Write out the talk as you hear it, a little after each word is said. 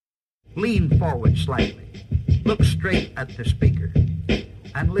Lean forward slightly. Look straight at the speaker.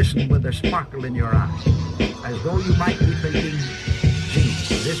 And listen with a sparkle in your eye, as though you might be thinking, gee,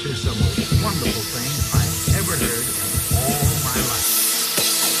 this is the most wonderful thing I've ever heard in all my life.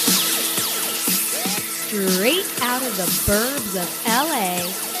 Straight out of the burbs of L.A.,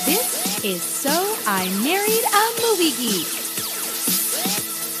 this is So I Married a Movie Geek.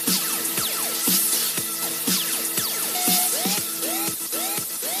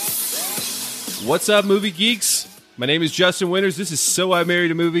 What's up, movie geeks? My name is Justin Winters. This is So I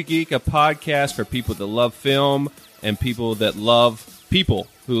Married a Movie Geek, a podcast for people that love film and people that love people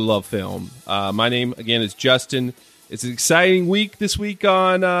who love film. My name, again, is Justin. It's an exciting week this week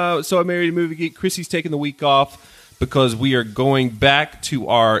on So I Married a Movie Geek. Chrissy's taking the week off because we are going back to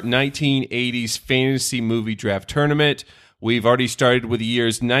our 1980s fantasy movie draft tournament. We've already started with the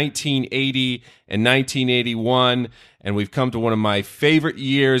years 1980 and 1981, and we've come to one of my favorite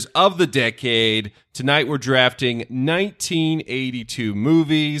years of the decade. Tonight we're drafting 1982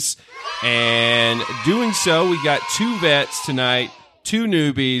 movies, and doing so, we got two vets tonight, two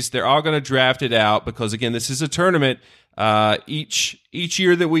newbies. They're all going to draft it out because, again, this is a tournament. Each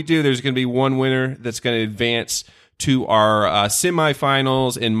year that we do, there's going to be one winner that's going to advance to our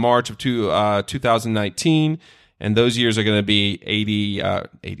semifinals in March of 2019. And those years are going to be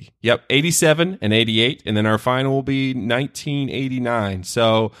 87 and 88. And then our final will be 1989.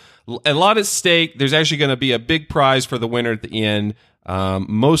 So a lot at stake. There's actually going to be a big prize for the winner at the end.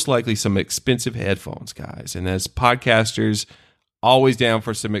 Most likely some expensive headphones, guys. And as podcasters, always down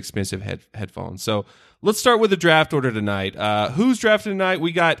for some expensive headphones. So let's start with the draft order tonight. Who's drafting tonight?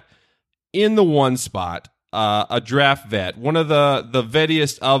 We got in the one spot, a draft vet, one of the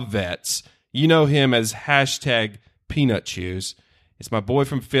vettiest of vets. You know him as hashtag Peanut Chews. It's my boy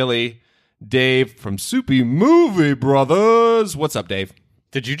from Philly, Dave from Soupy Movie Brothers. What's up, Dave?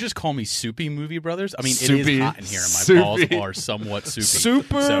 Did you just call me Soupy Movie Brothers? I mean, Soupy, it is hot in here, and my balls are somewhat soupy.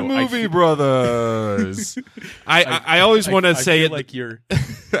 Super Movie Brothers. I always want to say it like you're.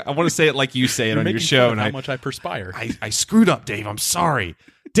 I want to say it like you say it on your show, and how much I perspire. I screwed up, Dave. I'm sorry,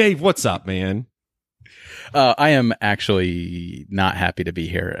 Dave. What's up, man? I am actually not happy to be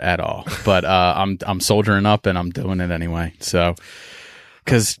here at all, but I'm soldiering up and I'm doing it anyway. So,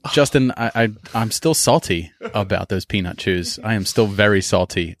 because Justin, I'm still salty about those Peanut Chews. I am still very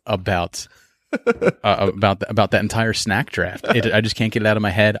salty about that entire snack draft. I just can't get it out of my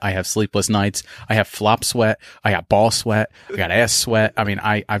head. I have sleepless nights. I have flop sweat. I got ball sweat. I got ass sweat. I mean,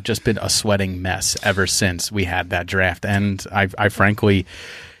 I've just been a sweating mess ever since we had that draft, and I frankly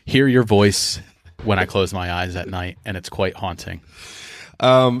hear your voice when I close my eyes at night, and it's quite haunting.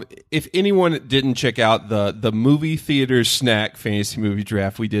 If anyone didn't check out the movie theater snack fantasy movie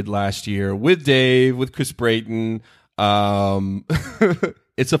draft we did last year with Dave, with Chris Brayton,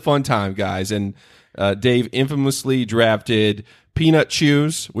 it's a fun time, guys. And Dave infamously drafted Peanut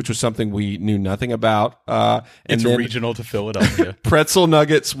Chews, which was something we knew nothing about. And it's regional to Philadelphia. Pretzel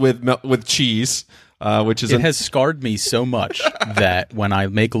nuggets with cheese. Which is has scarred me so much that when I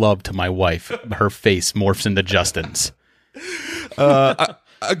make love to my wife, her face morphs into Justin's. A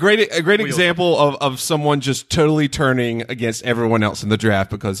great example of someone just totally turning against everyone else in the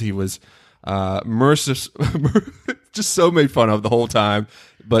draft because he was merciless, just so made fun of the whole time.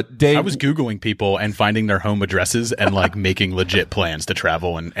 But Dave, I was Googling people and finding their home addresses and like making legit plans to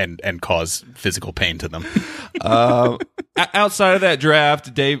travel and cause physical pain to them. Outside of that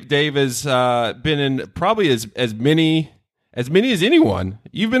draft, Dave has been in probably as many as anyone.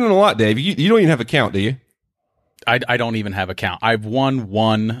 You've been in a lot, Dave. You don't even have a count, do you? I don't even have a count. I've won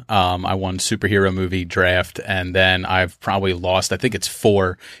one. I won superhero movie draft, and then I've probably lost. I think it's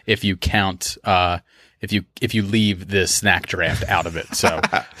 4 if you count. If you leave the snack draft out of it. So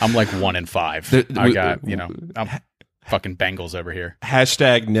I'm like 1 in 5. I got, I'm fucking Bengals over here.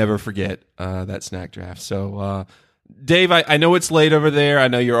 Hashtag never forget that snack draft. So, Dave, I know it's late over there. I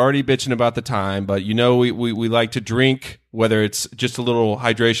know you're already bitching about the time, but we like to drink, whether it's just a little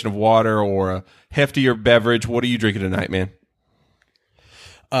hydration of water or a heftier beverage. What are you drinking tonight, man?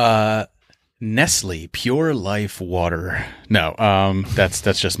 Nestle Pure Life Water. No, that's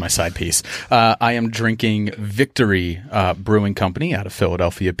just my side piece. I am drinking Victory Brewing Company out of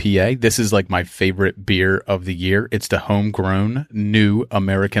Philadelphia, PA. This is like my favorite beer of the year. It's the homegrown new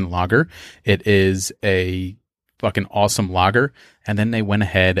American lager. It is a fucking awesome lager, and then they went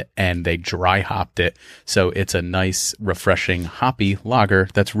ahead and they dry hopped it, so it's a nice, refreshing, hoppy lager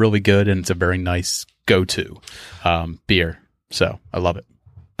that's really good, and it's a very nice go-to beer. So I love it.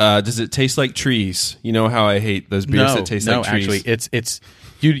 Does it taste like trees? You know how I hate those beers that taste like trees. No, actually, it's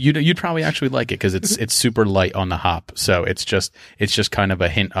you'd probably actually like it because it's super light on the hop, so it's just kind of a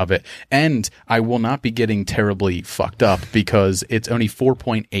hint of it. And I will not be getting terribly fucked up because it's only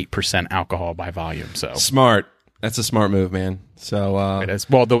 4.8% alcohol by volume. So smart. That's a smart move, man. So it is.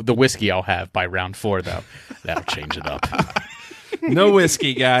 Well, the whiskey I'll have by round 4 though. That'll change it up. No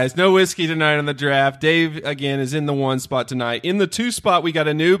whiskey, guys. No whiskey tonight on the draft. Dave, again, is in the 1 spot tonight. In the 2 spot, we got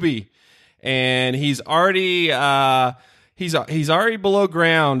a newbie, and he's already he's already below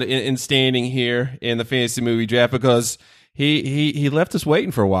ground in standing here in the fantasy movie draft because he left us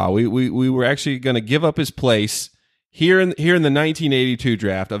waiting for a while. We were actually going to give up his place here in the 1982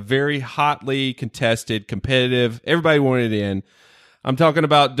 draft, a very hotly contested, competitive. Everybody wanted in. I'm talking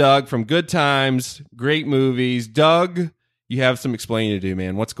about Doug from Good Times, great movies. Doug, you have some explaining to do,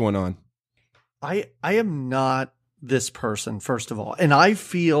 man. What's going on? I am not this person, first of all. And I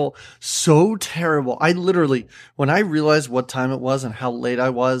feel so terrible. I literally, when I realized what time it was and how late I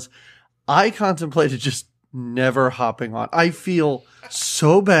was, I contemplated just never hopping on. I feel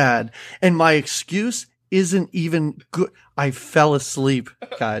so bad. And my excuse isn't even good. I fell asleep,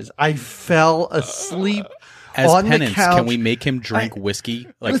 guys. I fell asleep on penance, the couch. Can we make him drink whiskey,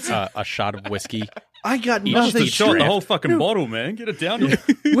 like a shot of whiskey? I got Each nothing. shot the whole fucking bottle, man. Get it down here.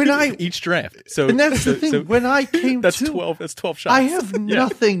 When I Each draft. So and that's the thing. When I came that's to 12. That's 12 shots. I have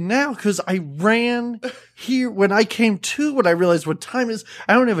nothing now because I ran here when I came to when I realized what time is.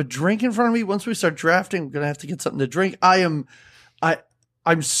 I don't have a drink in front of me. Once we start drafting, I'm gonna have to get something to drink.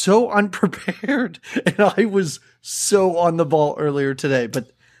 I'm so unprepared, and I was so on the ball earlier today.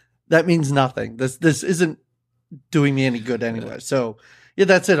 But that means nothing. This isn't doing me any good anyway. So. Yeah,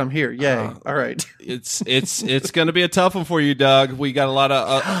 that's it. I'm here. Yay. All right. It's going to be a tough one for you, Doug. We got a lot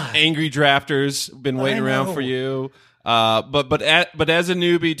of angry drafters been waiting around for you. But as a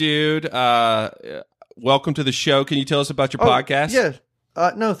newbie, dude, welcome to the show. Can you tell us about your podcast?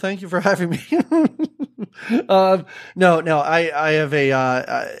 Yeah. No, thank you for having me. No. I have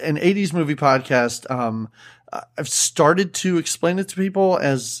an 80s movie podcast. I've started to explain it to people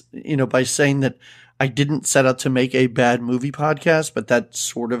as, by saying that I didn't set out to make a bad movie podcast, but that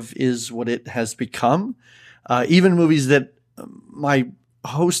sort of is what it has become. Even movies that my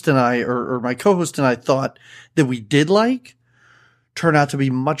host and I, or my co-host and I thought that we did like, turn out to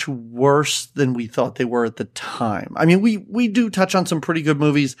be much worse than we thought they were at the time. I mean, we do touch on some pretty good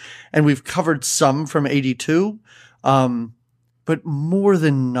movies, and we've covered some from 82. But more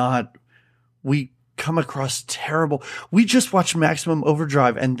than not, we come across terrible. We just watched Maximum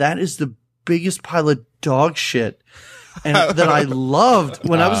Overdrive, and that is the biggest pile of dog shit and that I loved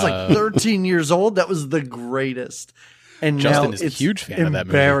when I was like 13 years old. That was the greatest. And Justin now is a it's huge fan of that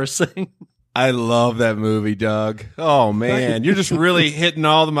movie. Embarrassing. I love that movie, Doug. Oh man, you're just really hitting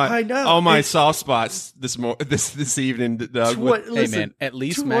all my soft spots this evening, Doug. Hey man, at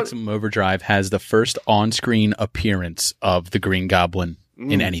least Maximum Overdrive has the first on-screen appearance of the Green Goblin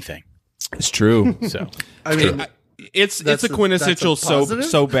in anything. It's true. So I mean. It's a quintessential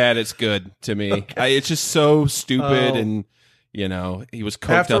so bad it's good to me. Okay. It's just so stupid and he was coked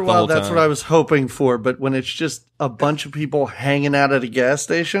After up a while, the whole time. that's what I was hoping for. But when it's just a bunch of people hanging out at a gas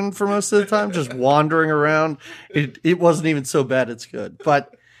station for most of the time, just wandering around, it wasn't even so bad. It's good.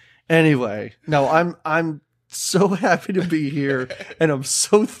 But anyway, no, I'm so happy to be here, and I'm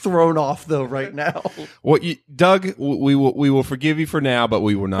so thrown off though right now. Well, Doug, we will forgive you for now, but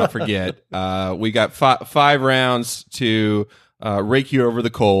we will not forget. We got 5 rounds to rake you over the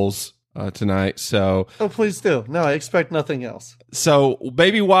coals tonight. So, please do. No, I expect nothing else. So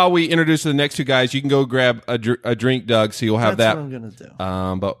maybe while we introduce the next 2 guys, you can go grab a drink, Doug. So you'll have That's that. what I'm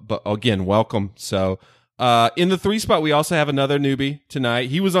gonna do. But again, welcome. So. In the 3 spot, we also have another newbie tonight.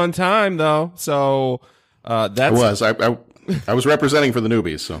 He was on time though, so. I was representing for the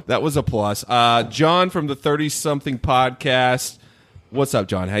newbies, so that was a plus. John from the 30-something podcast. What's up,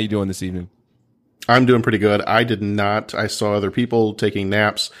 John? How you doing this evening? I'm doing pretty good. I did not. I saw other people taking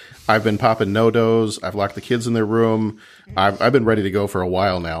naps. I've been popping no-dos. I've locked the kids in their room. I've been ready to go for a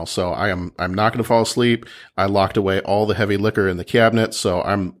while now, so I'm not going to fall asleep. I locked away all the heavy liquor in the cabinet, so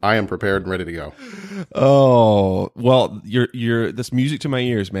I am prepared and ready to go. Oh well, you're this music to my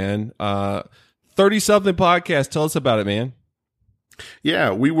ears, man. 30-something podcast. Tell us about it, man.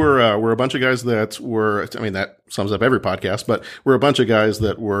 Yeah, we're a bunch of guys that were, I mean, that sums up every podcast, but we're a bunch of guys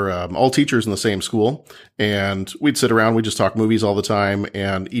that were all teachers in the same school, and we'd sit around, we'd just talk movies all the time,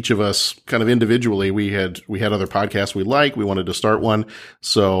 and each of us kind of individually, we had other podcasts we like, we wanted to start one,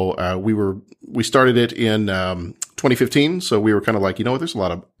 so we started it in 2015, so we were kind of like, there's a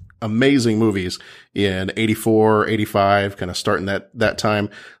lot of amazing movies in 84, 85, kind of starting that time.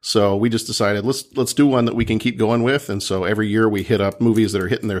 So we just decided let's do one that we can keep going with. And so every year we hit up movies that are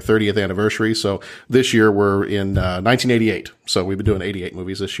hitting their 30th anniversary. So this year we're in 1988. So we've been doing 88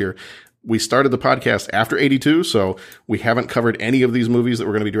 movies this year. We started the podcast after 82, so we haven't covered any of these movies that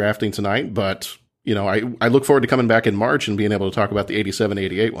we're going to be drafting tonight, but I look forward to coming back in March and being able to talk about the 87,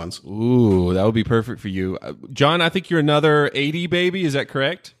 88 ones. Ooh, that would be perfect for you. John, I think you're another 80 baby. Is that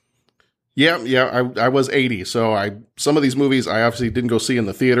correct? Yeah. I was 80. So some of these movies I obviously didn't go see in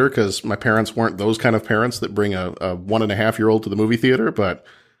the theater because my parents weren't those kind of parents that bring a 1.5-year-old to the movie theater, but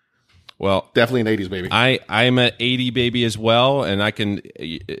well, definitely an 80s baby. I'm an 80 baby as well. And I can,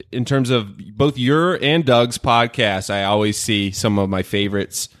 in terms of both your and Doug's podcasts, I always see some of my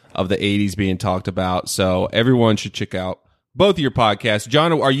favorites of the 80s being talked about. So everyone should check out both of your podcasts.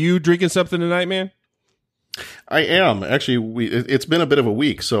 John, are you drinking something tonight, man? I am. Actually, it's been a bit of a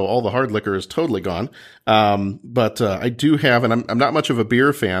week, so all the hard liquor is totally gone. But I do have, and I'm not much of a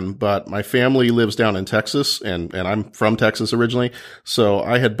beer fan, but my family lives down in Texas, and I'm from Texas originally. So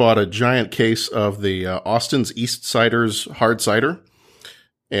I had bought a giant case of the Austin's East Ciders hard cider,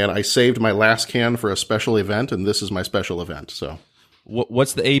 and I saved my last can for a special event, and this is my special event. So,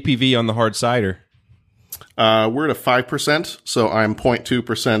 what's the APV on the hard cider? We're at a 5%, so I'm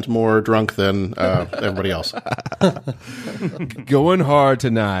 0.2% more drunk than everybody else. Going hard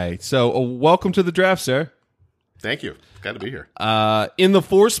tonight. So welcome to the draft, sir. Thank you. Glad to be here. In the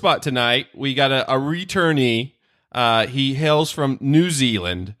 4th spot tonight, we got a returnee. He hails from New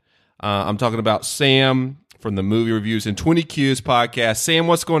Zealand. I'm talking about Sam from the Movie Reviews and 20 Qs podcast. Sam,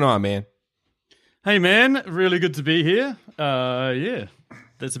 what's going on, man? Hey, man. Really good to be here. Yeah,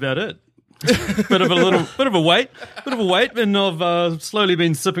 that's about it. bit of a wait, and I've slowly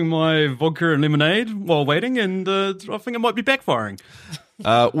been sipping my vodka and lemonade while waiting, and I think it might be backfiring.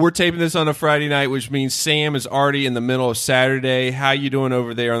 We're taping this on a Friday night, which means Sam is already in the middle of Saturday. How you doing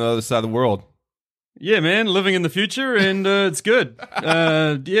over there on the other side of the world? Yeah, man, living in the future, and it's good.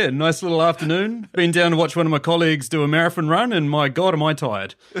 Yeah, nice little afternoon. Been down to watch one of my colleagues do a marathon run, and my God, am I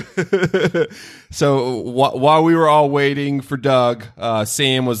tired. So while we were all waiting for Doug,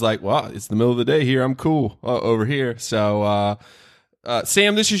 Sam was like, well, it's the middle of the day here. I'm cool over here. So,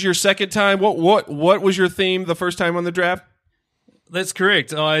 Sam, this is your second time. What was your theme the first time on the draft? That's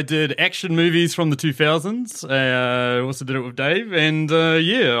correct. I did action movies from the 2000s. I also did it with Dave. And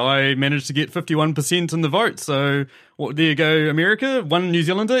yeah, I managed to get 51% in the vote. So there you go, America. 1 New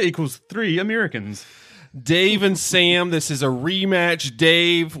Zealander equals 3 Americans. Dave and Sam, this is a rematch.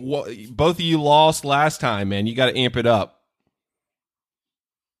 Dave, both of you lost last time, man. You got to amp it up.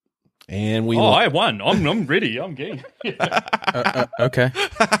 And I won. I'm ready. I'm game. Okay.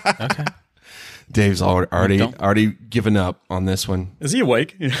 Dave's already given up on this one. Is he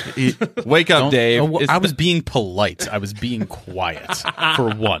awake? Wake up, Dave. I was being polite. I was being quiet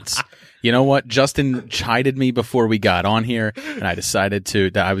for once. You know what? Justin chided me before we got on here, and I decided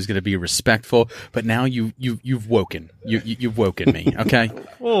that I was going to be respectful. But now you've woken. You've woken me. Okay.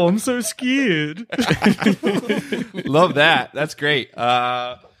 Oh, I'm so scared. Love that. That's great.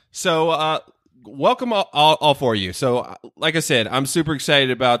 Welcome all for you. So, like I said, I'm super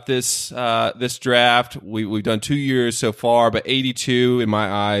excited about this draft. We've done 2 years so far, but 82 in my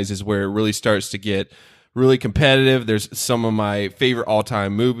eyes is where it really starts to get really competitive. There's some of my favorite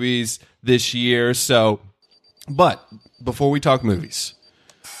all-time movies this year. So, but before we talk movies,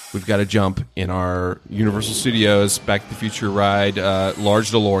 we've got to jump in our Universal Studios Back to the Future ride,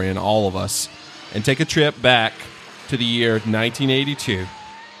 large DeLorean, all of us, and take a trip back to the year 1982.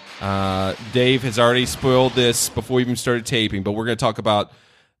 Dave has already spoiled this before we even started taping, but we're going to talk about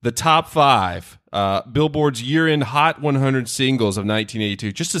the top 5 Billboard's year-end Hot 100 singles of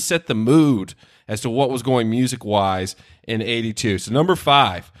 1982, just to set the mood as to what was going music-wise in 82. So number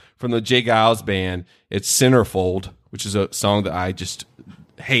 5 from the Jay Giles Band, it's Centerfold, which is a song that I just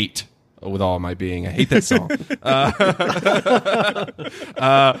hate with all my being. I hate that song.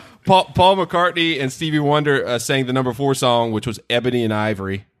 Paul McCartney and Stevie Wonder sang the number 4 song, which was Ebony and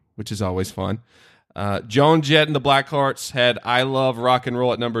Ivory, which is always fun. Joan Jett and the Blackhearts had I Love Rock and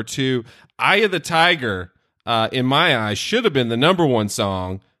Roll at number 2. Eye of the Tiger, in my eyes, should have been the number 1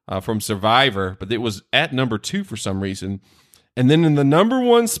 song from Survivor, but it was at number 2 for some reason. And then in the number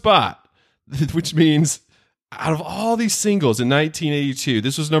 1 spot, which means out of all these singles in 1982,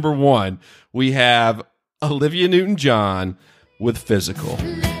 this was number 1, we have Olivia Newton-John with Physical.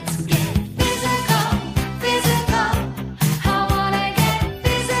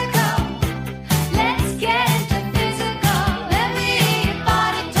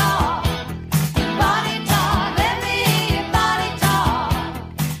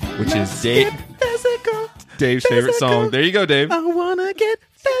 which is Dave's favorite song. There you go, Dave. I wanna get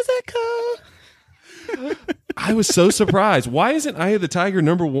physical. I was so surprised. Why isn't Eye of the Tiger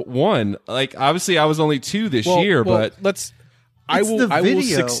number one? Like, obviously, I was only 2 this year, but let's. I will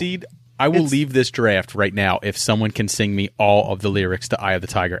succeed. I will leave this draft right now if someone can sing me all of the lyrics to Eye of the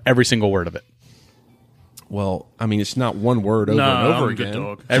Tiger, every single word of it. well, I mean, it's not one word over and over again.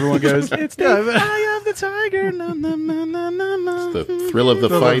 Dog. Everyone goes, it's the Eye of the Tiger. Na, na, na, na, na, na. It's the thrill of the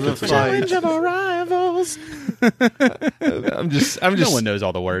fight. It's Challenge of our rivals. No one knows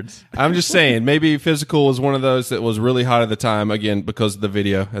all the words. I'm just saying, maybe Physical was one of those that was really hot at the time, again, because of the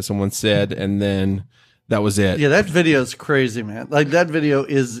video, as someone said, and then that was it. Yeah, that video is crazy, man. Like, that video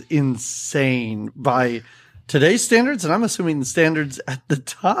is insane by today's standards, and I'm assuming the standards at the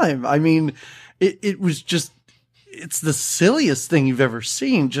time. I mean, it was just, it's the silliest thing you've ever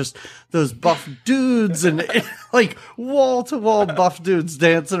seen. Just those buff dudes and like wall-to-wall buff dudes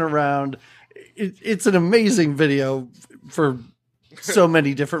dancing around. It's an amazing video for so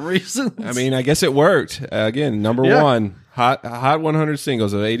many different reasons. I mean, I guess it worked. Again, number one, hot 100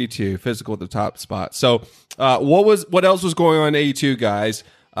 singles of 82, Physical at the top spot. So, what else was going on in 82, guys?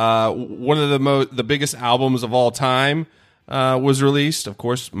 One of the biggest albums of all time was released. Of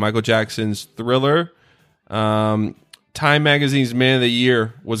course, Michael Jackson's Thriller. Time Magazine's Man of the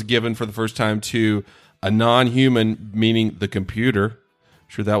Year was given for the first time to a non-human, meaning the computer.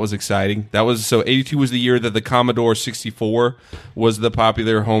 Sure, that was exciting. 82 was the year that the Commodore 64 was the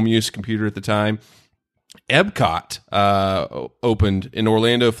popular home use computer at the time. Epcot opened in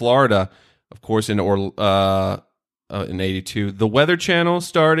Orlando, Florida, of course, in 82. The Weather Channel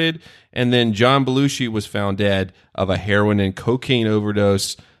started, and then John Belushi was found dead of a heroin and cocaine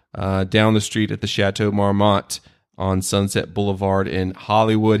overdose down the street at the Chateau Marmont on Sunset Boulevard in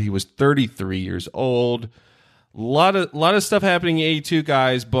Hollywood. He was 33 years old. A lot of stuff happening in 82,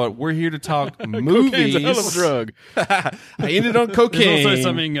 guys, but we're here to talk movies. Cocaine's a hell of a drug. I ended on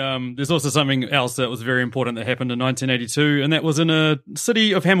cocaine. There's also something else that was very important that happened in 1982, and that was in a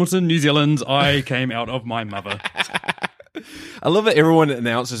city of Hamilton, New Zealand. I came out of my mother. I love that everyone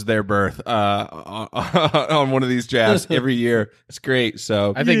announces their birth on one of these drafts every year. It's great.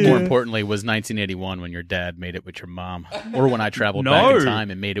 So I think more importantly was 1981 when your dad made it with your mom, or when I traveled back in time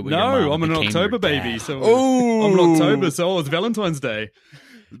and made it with your mom. No, I'm an October baby, so I'm an October, so it's Valentine's Day.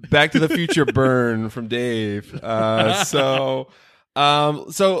 Back to the Future burn from Dave. So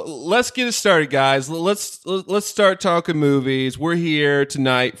let's get it started, guys. Let's start talking movies. We're here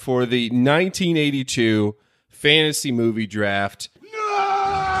tonight for the 1982 fantasy movie draft.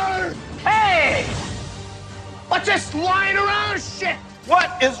 No! Hey! What's this lying around shit?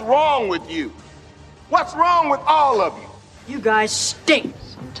 What is wrong with you? What's wrong with all of you? You guys stink.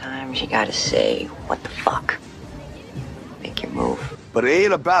 Sometimes you gotta say, what the fuck? Make your move. But it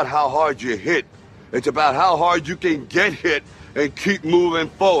ain't about how hard you hit. It's about how hard you can get hit and keep moving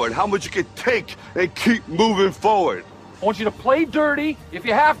forward. How much you can take and keep moving forward. I want you to play dirty if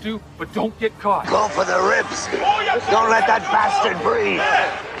you have to, but don't get caught. Go for the ribs. Don't let that bastard breathe.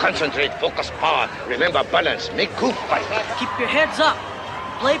 Concentrate, focus, power. Remember balance. Make cool fight. Keep your heads up.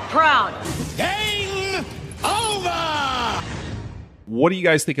 Play proud. Game over! What do you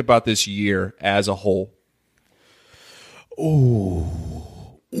guys think about this year as a whole?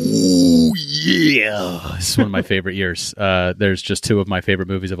 Oh yeah. This is one of my favorite years. There's just 2 of my favorite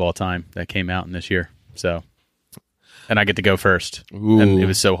movies of all time that came out in this year. So, and I get to go first. Ooh. And it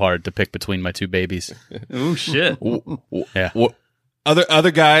was so hard to pick between my 2 babies. Oh shit. Yeah.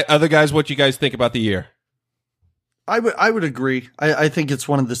 Other guys, what you guys think about the year? I would agree. I think it's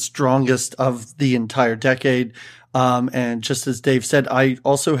one of the strongest of the entire decade. And just as Dave said, I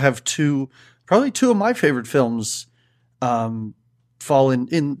also have probably 2 of my favorite films fall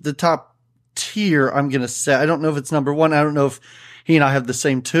in the top tier. I'm going to say, I don't know if it's number 1. I don't know if he and I have the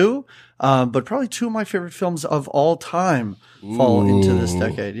same 2. But probably 2 of my favorite films of all time fall into this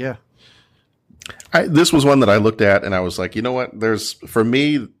decade. Yeah. This was one that I looked at and I was like, you know what? There's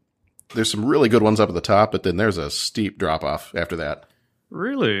some really good ones up at the top, but then there's a steep drop off after that.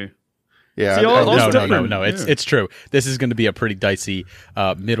 Really? Yeah. See, no. It's true. This is going to be a pretty dicey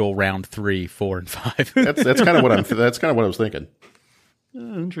middle round 3, 4, and 5. That's kind of what I was thinking.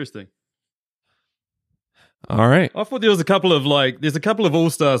 Interesting. All right. I thought there was a couple of there's a couple of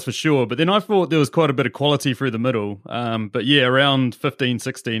all-stars for sure, but then I thought there was quite a bit of quality through the middle. But yeah, around 15,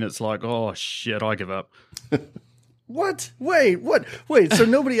 16, it's like, oh shit, I give up. What? Wait, what? Wait, so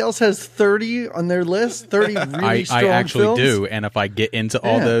nobody else has 30 on their list? 30 really strong I actually films? do, and if I get into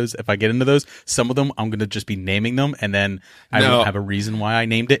those, some of them, I'm going to just be naming them, and then I don't have a reason why I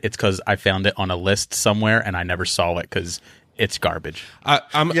named it. It's because I found it on a list somewhere, and I never saw it because it's garbage.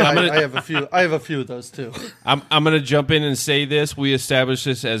 I'm Yeah, gonna, I have a few. I have a few of those too. I'm going to jump in and say this. We established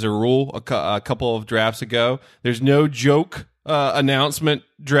this as a rule a couple of drafts ago. There's no joke announcement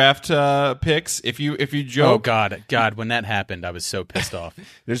draft picks. If you joke, Oh God, when that happened, I was so pissed off.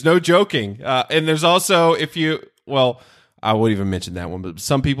 there's no joking. And there's also I won't even mention that one, but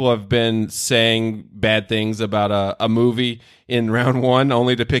some people have been saying bad things about a movie in round 1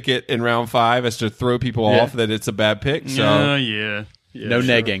 only to pick it in round 5 as to throw people off that it's a bad pick. So yeah. No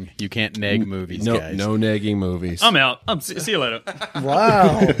negging. You can't neg movies, guys. No negging movies. I'm out. See you later.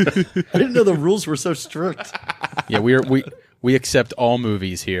 Wow, I didn't know the rules were so strict. Yeah, we accept all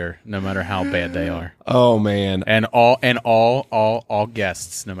movies here, no matter how bad they are, Oh man. and all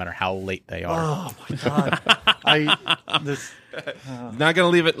guests, no matter how late they are. Oh my god, Not gonna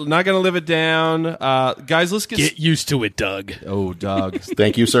live it down, guys. Let's Get used to it, Doug. Oh, Doug.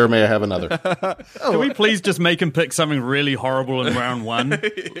 Thank you, sir. May I have another? Can we please just make him pick something really horrible in round 1,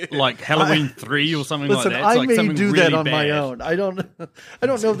 like Halloween 3 or something listen, like that? It's I like may something do really that on bad. my own. I don't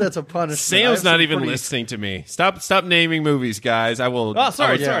know if that's a punishment. I have Sam's not some even pretty- listening to me. Stop naming movies, guys. I will. Oh,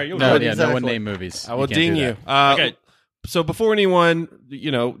 sorry. Yeah. You're No, right. yeah, no one Exactly. name movies. I will can't ding do you. that. Okay. So before anyone,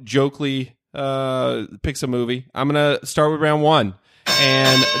 jokely picks a movie, I'm gonna start with round 1.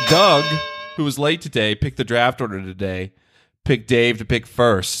 And Doug, who was late today, picked the draft order today. Picked Dave to pick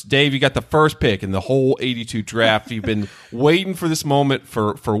first. Dave, you got the first pick in the whole 82 draft. You've been waiting for this moment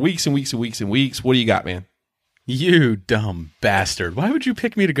for weeks and weeks and weeks and weeks. What do you got, man? You dumb bastard. Why would you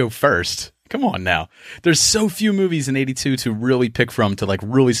pick me to go first? Come on now. There's so few movies in 82 to really pick from to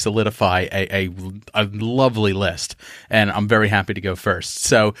really solidify a lovely list. And I'm very happy to go first.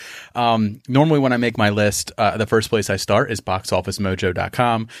 So, normally when I make my list, the first place I start is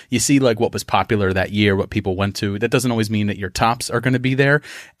boxofficemojo.com. You see what was popular that year, what people went to. That doesn't always mean that your tops are going to be there.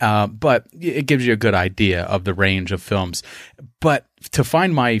 But it gives you a good idea of the range of films. But to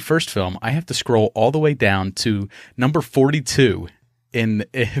find my first film, I have to scroll all the way down to number 42 for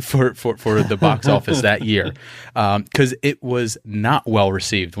the box office that year, because it was not well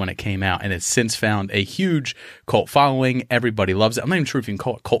received when it came out, and it's since found a huge cult following. Everybody loves it. I'm not even sure if you can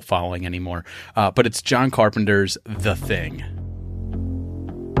call it cult following anymore, but it's John Carpenter's The Thing.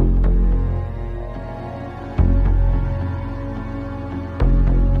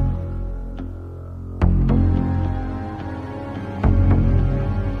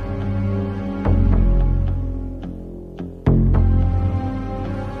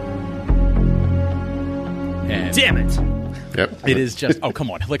 Damn it. Yep. It is just, oh,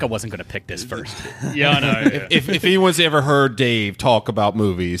 come on. I wasn't going to pick this first. Yeah, I know. Yeah. If anyone's ever heard Dave talk about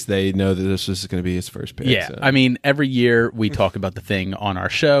movies, they know that this is going to be his first pick. Yeah, so. I mean, every year we talk about The Thing on our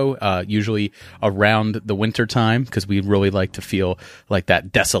show, usually around the winter time, because we really like to feel like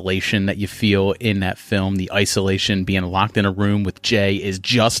that desolation that you feel in that film, the isolation. Being locked in a room with Jay is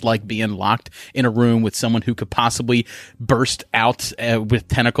just like being locked in a room with someone who could possibly burst out with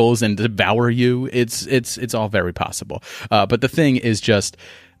tentacles and devour you. It's all very possible. But The Thing is just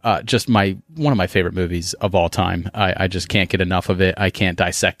one of my favorite movies of all time. I just can't get enough of it. I can't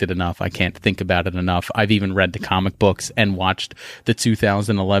dissect it enough. I can't think about it enough. I've even read the comic books and watched the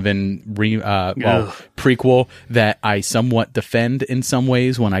 2011 prequel that I somewhat defend in some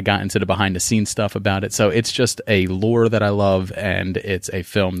ways when I got into the behind the scenes stuff about it. So it's just a lore that I love, and it's a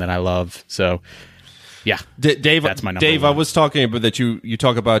film that I love. So yeah, Dave, that's my number Dave, one. I was talking about that you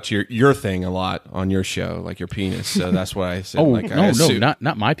talk about your thing a lot on your show, like your penis. So that's why I said. Oh I no,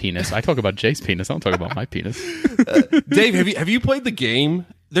 not my penis. I talk about Jay's penis. I don't talk about my penis. Dave, have you played the game?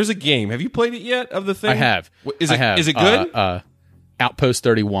 There's a game. Have you played it yet? Of The Thing? I have. Is it good? Outpost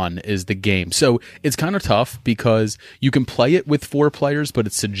 31 is the game. So it's kind of tough because you can play it with 4 players, but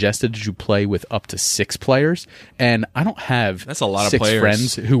it's suggested that you play with up to 6 players. And I don't have That's a lot of 6 players.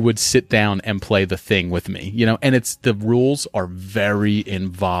 friends who would sit down and play The Thing with me, and the rules are very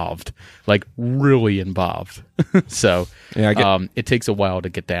involved, like really involved. So Yeah, it takes a while to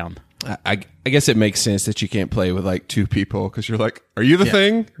get down. I guess it makes sense that you can't play with like 2 people because you're like, are you the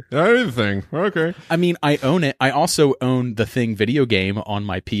thing? I'm the thing. Okay. I mean, I own it. I also own the Thing video game on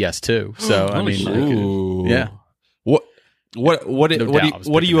my PS2. So I mean, Ooh. yeah. What No doubt, I was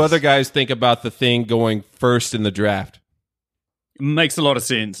do picking you other this. guys think about The Thing going first in the draft? Makes a lot of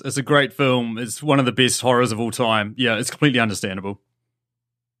sense. It's a great film. It's one of the best horrors of all time. Yeah, it's completely understandable.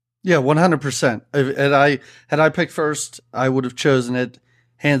 Yeah, 100%. Had I picked first, I would have chosen it.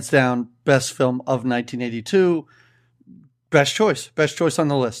 Hands down, best film of 1982. Best choice on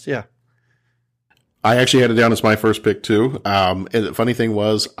the list. Yeah. I actually had it down as my first pick too. And the funny thing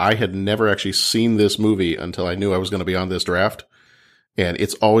was, I had never actually seen this movie until I knew I was going to be on this draft. And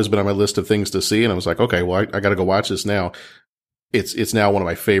it's always been on my list of things to see. And I was like, okay, well, I got to go watch this now. it's now one of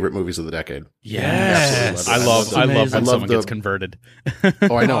my favorite movies of the decade. Yes, I love when someone gets converted.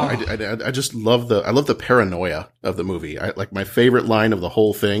 Oh, I know. I just love the paranoia of the movie. Like my favorite line of the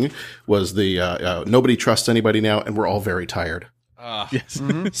whole thing was the nobody trusts anybody now, and we're all very tired. Yes.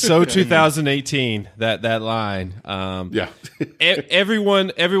 So 2018, that line.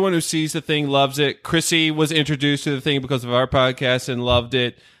 Everyone who sees the Thing loves it. Chrissy was introduced to the Thing because of our podcast and loved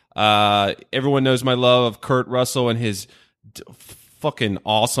it. Everyone knows my love of Kurt Russell and his fucking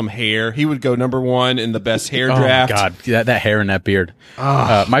awesome hair. He would go number one in the best hair draft. Oh God, that hair and that beard.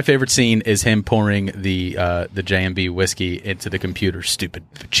 My favorite scene is him pouring the J&B whiskey into the computer. Stupid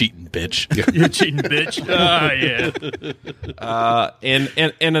cheating bitch. You cheating bitch.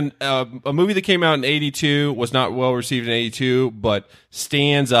 And a movie that came out in 82 was not well received in 82, but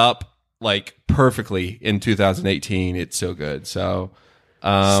stands up like perfectly in 2018. It's so good. So.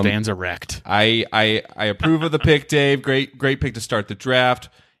 Stands erect. I approve of the pick, Dave. Great pick to start the draft.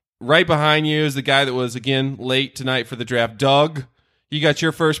 Right behind you is the guy that was again late tonight for the draft, Doug. You got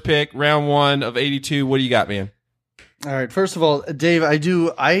your first pick, round 1 of 82. What do you got, man? All right. First of all, Dave,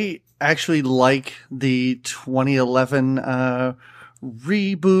 I actually like the 2011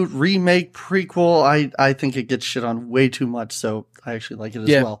 reboot, remake, prequel. I think it gets shit on way too much, so I actually like it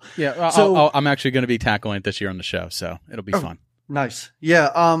as well. Yeah. So I'm actually going to be tackling it this year on the show, so it'll be fun. Nice. Yeah.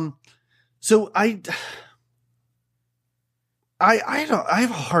 So I have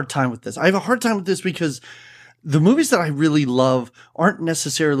a hard time with this. I have a hard time with this because the movies that I really love aren't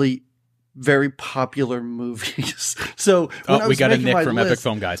necessarily very popular movies. So we got a Nick from Epic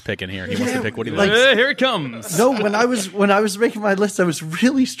Film Guys picking here. He wants to pick what he likes. Here it comes. No, when I was making my list, I was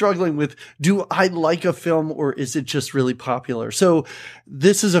really struggling with, do I like a film or is it just really popular? So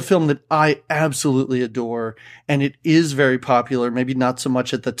this is a film that I absolutely adore, and it is very popular. Maybe not so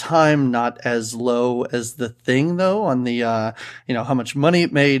much at the time, not as low as The Thing though, on the how much money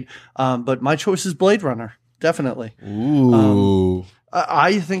it made. But my choice is Blade Runner, definitely. Ooh.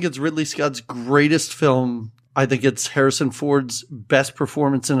 I think it's Ridley Scott's greatest film. I think it's Harrison Ford's best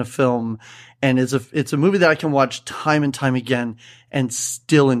performance in a film, and it's a movie that I can watch time and time again and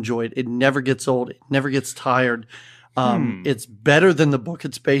still enjoy it. It never gets old. It never gets tired. It's better than the book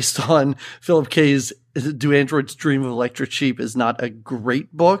it's based on. Philip K's Do Androids Dream of Electric Sheep is not a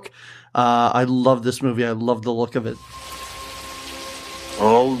great book. I love this movie. I love the look of it.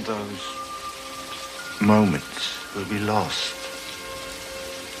 All those moments will be lost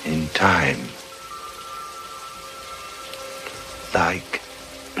in time, like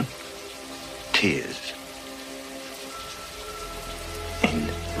tears in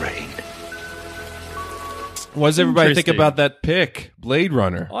rain. What does everybody think about that pick, Blade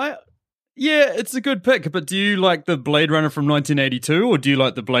Runner? Yeah, it's a good pick, but do you like the Blade Runner from 1982, or do you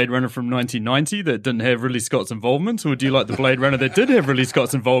like the Blade Runner from 1990 that didn't have Ridley Scott's involvement, or do you like the Blade Runner that did have Ridley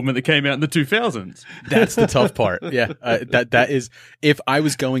Scott's involvement that came out in the 2000s? That's the tough part. Yeah, that is. If I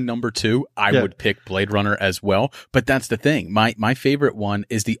was going number 2, I would pick Blade Runner as well. But that's the thing. My favorite one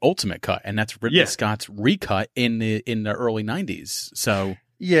is the Ultimate Cut, and that's Ridley Scott's recut in the early 90s. So.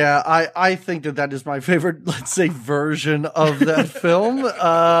 Yeah, I think that is my favorite, let's say, version of that film.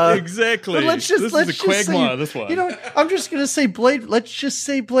 Exactly. But let's just quagmire, this one. I'm just going to say let's just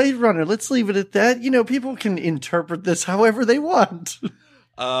say Blade Runner. Let's leave it at that. People can interpret this however they want.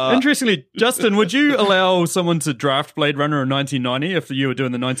 Interestingly, Justin, would you allow someone to draft Blade Runner in 1990 if you were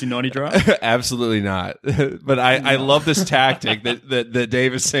doing the 1990 draft? Absolutely not. But I love this tactic that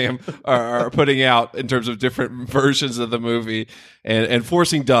Dave and Sam are putting out in terms of different versions of the movie and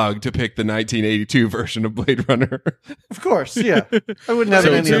forcing Doug to pick the 1982 version of Blade Runner. Of course, yeah. I wouldn't have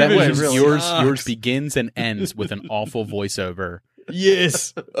it any other way, really. Yours begins and ends with an awful voiceover.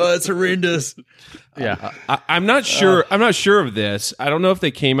 Yes. Oh, it's horrendous. Yeah. I'm not sure. I'm not sure of this. I don't know if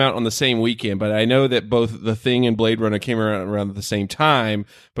they came out on the same weekend, but I know that both The Thing and Blade Runner came around at the same time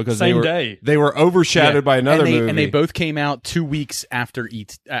because they were overshadowed by another movie. And they both came out 2 weeks after a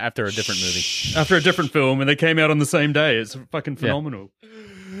different movie. After a different film, and they came out on the same day. It's fucking phenomenal.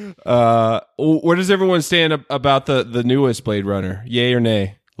 Where does everyone stand about the newest Blade Runner? Yay or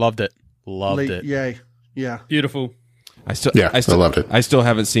nay? Loved it. Loved it. Yay. Yeah. Beautiful. I still loved it. I still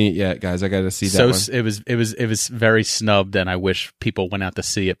haven't seen it yet, guys. I got to see that one. It was very snubbed, and I wish people went out to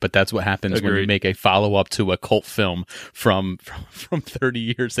see it. But that's what happens when you make a follow up to a cult film from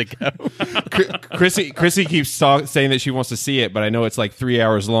 30 years ago. Chrissy keeps saying that she wants to see it, but I know it's like 3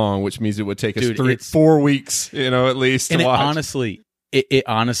 hours long, which means it would take us 4 weeks, at least to watch. It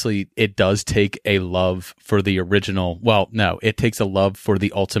honestly does take a love for the original. Well, no, it takes a love for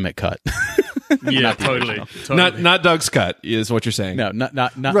the Ultimate Cut. Yeah, totally. Not Doug's cut is what you're saying. No, not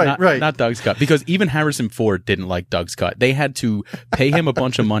Right. not Doug's cut. Because even Harrison Ford didn't like Doug's cut. They had to pay him a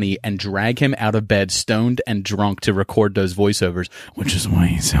bunch of money and drag him out of bed, stoned and drunk, to record those voiceovers, which is why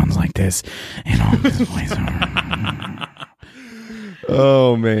he sounds like this in all his voiceovers.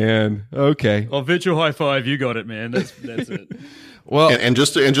 Oh man. Okay. Oh, virtual high five. You got it, man. That's it. Well, and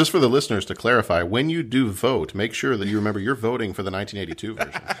just for the listeners to clarify, when you do vote, make sure that you remember you're voting for the 1982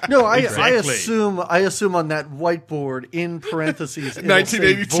 version. No, I Exactly. assume on that whiteboard in parentheses, it'll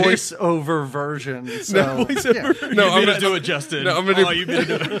 1982 say voiceover version. So, yeah. No, You I'm better gonna do it, Justin. No, I'm gonna. Oh, you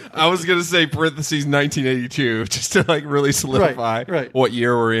better do it. I was gonna say parentheses 1982 just to like really solidify Right. what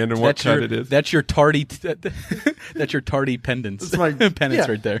year we're in and what cut it is. That's your tardy. That's your tardy pendants. That's my- penance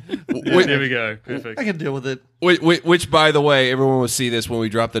yeah. right there. There we go. Perfect. I can deal with it. Which, by the way, everyone will see this when we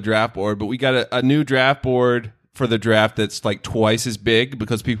drop the draft board, but we got a new draft board for the draft that's like twice as big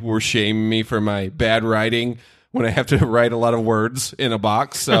because people were shaming me for my bad writing when I have to write a lot of words in a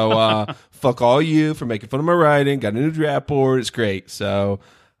box. So fuck all you for making fun of my writing. Got a new draft board. It's great. So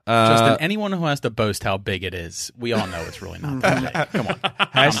Justin, anyone who has to boast how big it is, we all know it's really not that big. Come on.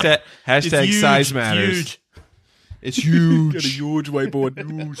 hashtag It's huge, size matters. huge. It's huge. Got a huge whiteboard.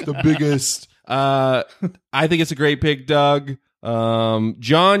 Huge, the biggest. I think it's a great pick, Doug.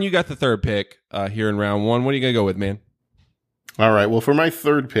 John, you got the third pick here in round one. What are you gonna go with, man? All right. Well, for my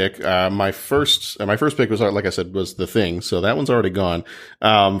third pick, my first pick was, like I said, was The Thing. So that one's already gone.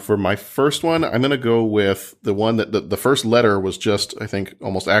 For my first one, I'm going to go with the one that the first letter was just, I think,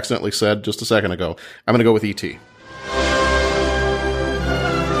 almost accidentally said just a second ago. I'm going to go with E.T.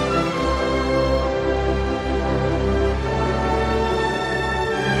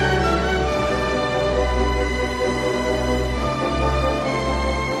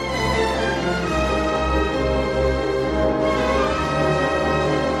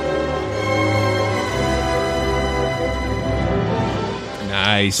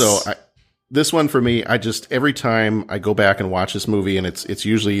 Nice. So this one for me, every time I go back and watch this movie, and it's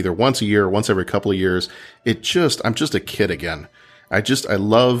usually either once a year or once every couple of years, I'm just a kid again. I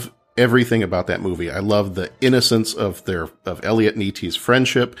love everything about that movie. I love the innocence of Elliot and E.T.'s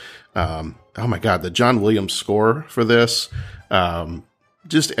friendship. Oh my God, the John Williams score for this,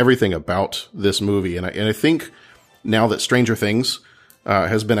 just everything about this movie. And I think now that Stranger Things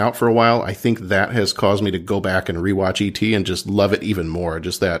has been out for a while, I think that has caused me to go back and rewatch E.T. and just love it even more.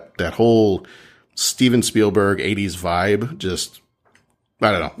 Just that whole Steven Spielberg 80s vibe,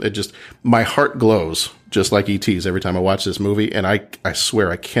 I don't know. My heart glows just like E.T.'s every time I watch this movie. And I swear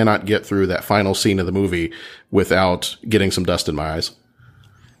I cannot get through that final scene of the movie without getting some dust in my eyes.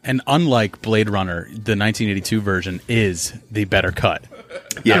 And unlike Blade Runner, the 1982 version is the better cut.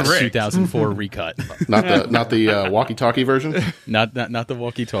 Yes. The 2004 recut. Not the walkie-talkie version. Not the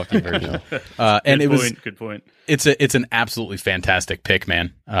walkie-talkie version. Good point. It's an absolutely fantastic pick,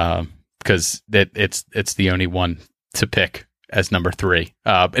 man. Because it's the only one to pick as number 3,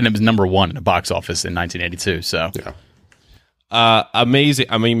 and it was number 1 in the box office in 1982. So, yeah. Amazing.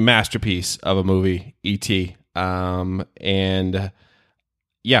 I mean, masterpiece of a movie, E.T. And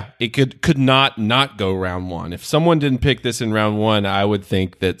yeah, it could not go round 1. If someone didn't pick this in round 1, I would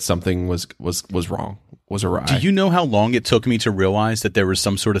think that something was wrong, was awry. Do you know how long it took me to realize that there was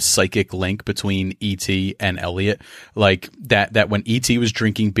some sort of psychic link between E.T. and Elliot? Like that when E.T. was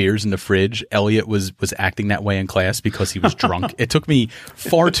drinking beers in the fridge, Elliot was acting that way in class because he was drunk. It took me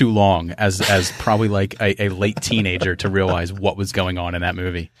far too long as probably like a late teenager to realize what was going on in that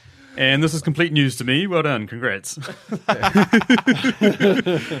movie. And this is complete news to me. Well done. Congrats.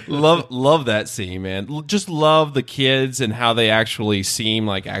 Love that scene, man. Just love the kids and how they actually seem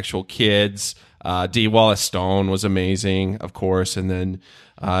like actual kids. D. Wallace Stone was amazing, of course. And then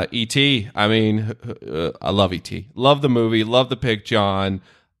E.T. I mean, I love E.T. Love the movie. Love the pick, John.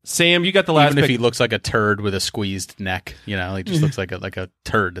 Sam, you got the last Even if pick. he looks like a turd with a squeezed neck, he just looks like a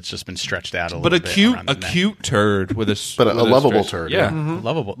turd that's just been stretched out a little bit. But a cute turd with a but a lovable turd. Yeah,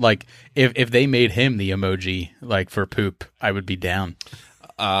 lovable. Like if they made him the emoji like for poop, I would be down.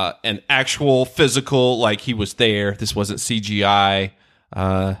 An actual physical, like he was there. This wasn't CGI.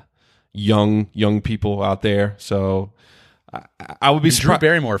 Young people out there. So I would be Drew surprised.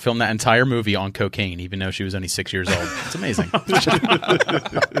 Barrymore filmed that entire movie on cocaine, even though she was only 6 years old. It's amazing.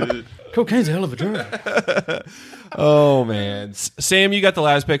 Cocaine's a hell of a drug. Oh man, Sam, you got the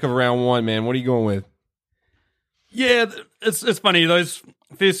last pick of round 1, man. What are you going with? Yeah, it's funny. Those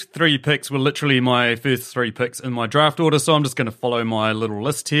first 3 picks were literally my first 3 picks in my draft order, so I'm just going to follow my little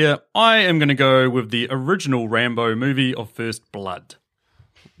list here. I am going to go with the original Rambo movie of First Blood.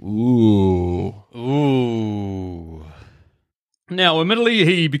 Ooh. Now, admittedly,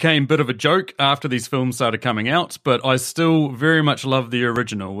 he became a bit of a joke after these films started coming out, but I still very much love the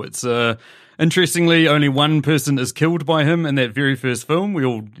original. It's interestingly, only one person is killed by him in that very first film. We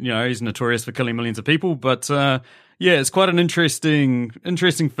all, he's notorious for killing millions of people, but yeah, it's quite an interesting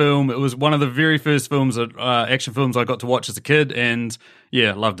film. It was one of the very first films, action films I got to watch as a kid, and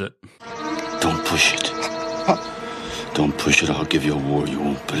yeah, loved it. Don't push it. Don't push it. I'll give you a war you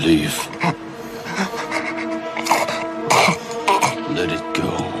won't believe. Let it go.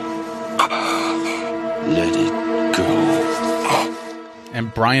 Let it go.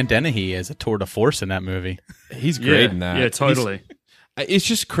 And Brian Dennehy is a tour de force in that movie. He's great in that. Yeah, totally. It's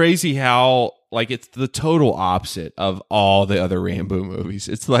just crazy how, like, it's the total opposite of all the other Rambo movies.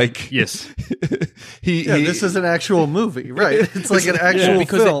 It's like, yes, this is an actual movie, right? It's like an actual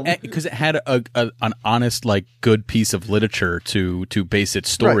film because it had an honest, like, good piece of literature to base its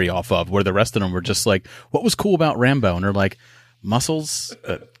story off of. Where the rest of them were just like, what was cool about Rambo? And they're like, muscles,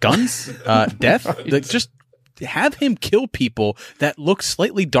 guns, death. Like, just have him kill people that look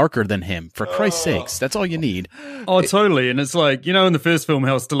slightly darker than him, for Christ's sakes. That's all you need. Oh, totally. And it's like, in the first film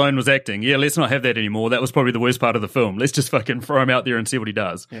how Stallone was acting, let's not have that anymore. That was probably the worst part of the film. Let's just fucking throw him out there and see what he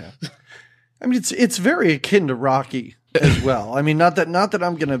does. Yeah. I mean, it's very akin to Rocky as well. I mean, not that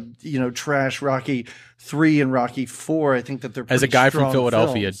I'm going to, trash Rocky 3 and Rocky 4. I think that they're as a guy from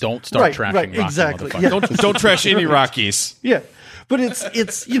Philadelphia, films. Don't start trashing Rocky. Exactly. Yeah. Don't trash any Rockies. Yeah. But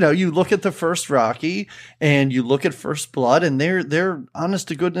it's you look at the first Rocky and you look at First Blood, and they're honest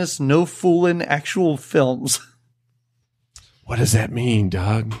to goodness, no fooling actual films. What does that mean,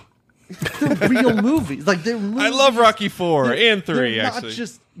 Doug? They're real movies. Like, they're movies. I love Rocky 4 and 3, actually.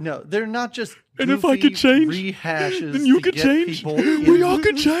 They're not just and if I could change, rehashes, then you could change. We all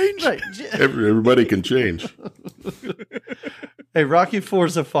could change. Right. Everybody can change. Hey, Rocky 4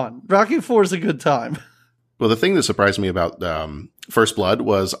 is fun. Rocky 4 is a good time. Well, the thing that surprised me about First Blood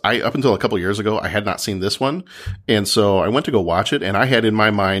was up until a couple years ago, I had not seen this one. And so I went to go watch it, and I had in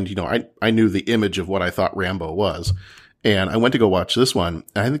my mind, I knew the image of what I thought Rambo was. And I went to go watch this one.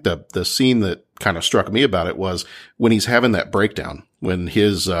 And I think the scene that kind of struck me about it was when he's having that breakdown, when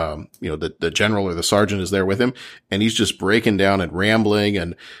his, the general or the sergeant is there with him, and he's just breaking down and rambling.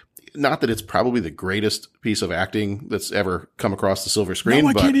 And not that it's probably the greatest piece of acting that's ever come across the silver screen.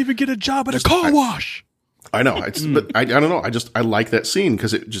 I can't even get a job at a car wash. I know. But I don't know. I like that scene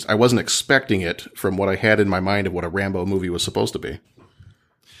because I wasn't expecting it from what I had in my mind of what a Rambo movie was supposed to be.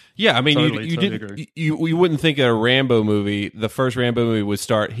 Yeah, I mean, totally you wouldn't think a Rambo movie, the first Rambo movie would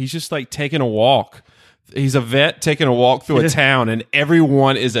start, he's just like taking a walk. He's a vet taking a walk through a town, and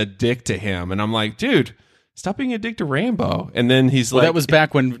everyone is a dick to him. And I'm like, dude, stop being a dick to Rambo. And then he's like, that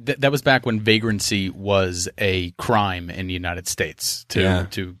was back when vagrancy was a crime in the United States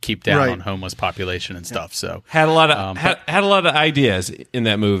to keep down on homeless population and stuff. So had a lot of ideas in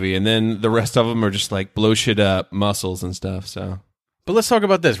that movie, and then the rest of them are just like blow shit up, muscles and stuff. So, but let's talk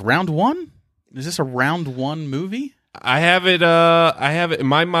about this. Round one? Is this a round one movie? I have it in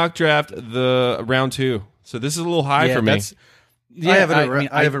my mock draft, the round 2. So this is a little high for me. I have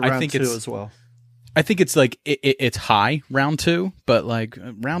it round 2 as well. I think it's like it's high round 2, but like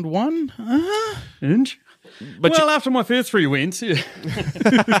round 1. But after my first 3 wins, yeah.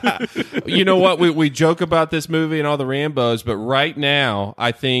 You know what? We joke about this movie and all the Rambos, but right now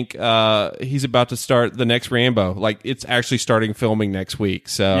I think he's about to start the next Rambo. Like, it's actually starting filming next week.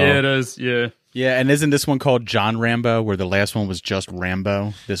 So yeah, it is. Yeah. Yeah, and isn't this one called John Rambo, where the last one was just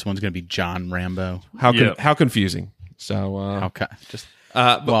Rambo? This one's going to be John Rambo. How confusing. So okay, just.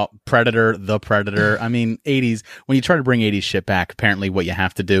 Predator, the Predator. I mean, 80s, when you try to bring 80s shit back, apparently what you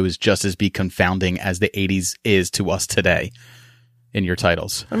have to do is just as be confounding as the 80s is to us today in your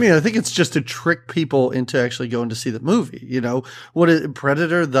titles. I mean, I think it's just to trick people into actually going to see the movie. What is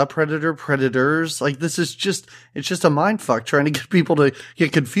Predator, the Predator, Predators? Like, it's just a mind fuck trying to get people to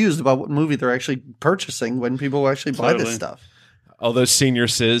get confused about what movie they're actually purchasing when people actually buy this stuff. All those senior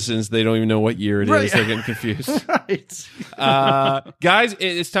citizens, they don't even know what year it is. They're getting confused. Right. Guys,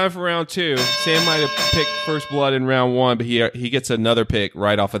 it's time for round 2. Sam might have picked First Blood in round 1, but he gets another pick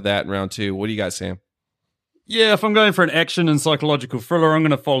right off of that in round 2. What do you got, Sam? Yeah, if I'm going for an action and psychological thriller, I'm going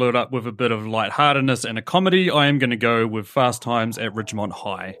to follow it up with a bit of lightheartedness and a comedy. I am going to go with Fast Times at Ridgemont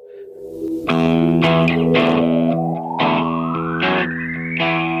High.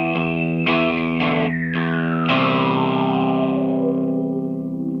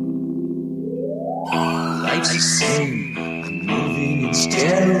 Life's the same, I'm moving in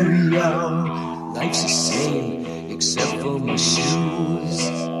stereo. Life's the same, except for my shoes.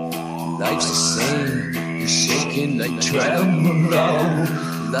 Life's the same, you're shaking like tremolo.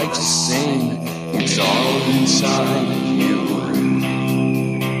 Life's the same, it's all inside you.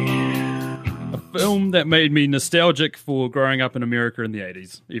 film that made me nostalgic for growing up in America in the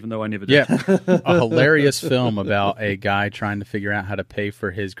 80s, even though I never did. Yeah, a hilarious film about a guy trying to figure out how to pay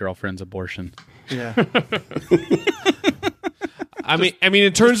for his girlfriend's abortion. Yeah. I mean,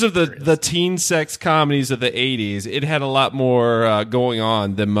 in terms of the teen sex comedies of the 80s, it had a lot more going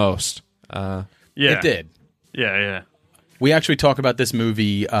on than most. Yeah. It did. Yeah. We actually talk about this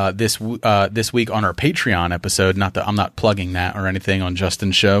movie this week on our Patreon episode. Not that I'm not plugging that or anything on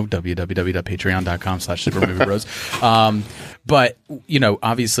Justin's show, www.patreon.com/supermoviebros. But,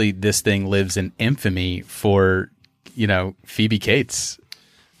 obviously this thing lives in infamy for, Phoebe Cates.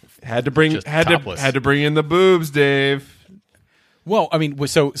 Had to bring in the boobs, Dave. Well, I mean,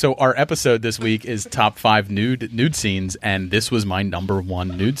 so our episode this week is top 5 nude scenes, and this was my number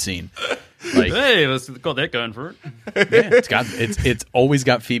 1 nude scene. Like, hey, let's got that going for it. Yeah, it's always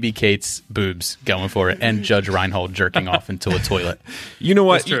got Phoebe Cates' boobs going for it, and Judge Reinhold jerking off into a toilet. You know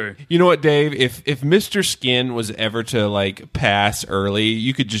what? That's true. You know what, Dave? If Mr. Skin was ever to pass early,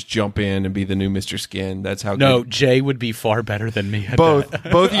 you could just jump in and be the new Mr. Skin. That's how. No, good. Jay would be far better than me. Both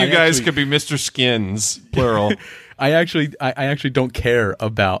of you guys could be Mr. Skins, plural. I actually don't care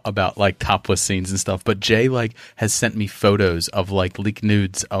about topless scenes and stuff, but Jay has sent me photos of leaked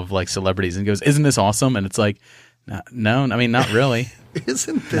nudes of celebrities and goes, "Isn't this awesome?" And it's like, no, I mean, not really.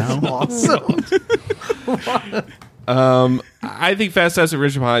 Isn't this awesome? I think Fast Times at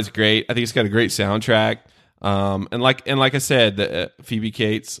Ridgemont High is great. I think it's got a great soundtrack. And like I said, Phoebe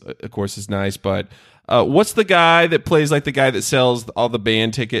Cates, of course, is nice, but. What's the guy that plays the guy that sells all the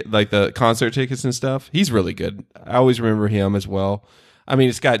band ticket, the concert tickets and stuff? He's really good. I always remember him as well. I mean,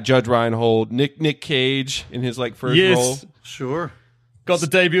 it's got Judge Reinhold, Nick Cage in his first role. Sure. Got the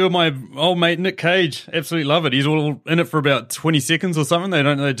debut of my old mate Nick Cage. Absolutely love it. He's all in it for about 20 seconds or something.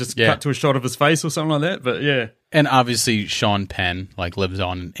 They just cut to a shot of his face or something like that. But yeah. And obviously Sean Penn lives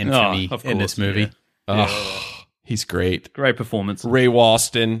on in infamy in this movie. Yeah. He's great. Great performance. Ray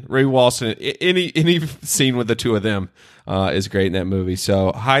Walston. Any scene with the two of them is great in that movie.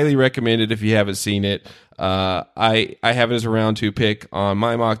 So highly recommended if you haven't seen it. I have it as a round 2 pick on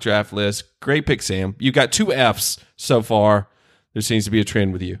my mock draft list. Great pick, Sam. You got 2 Fs so far. There seems to be a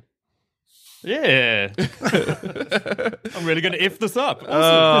trend with you. Yeah. I'm really going to F this up.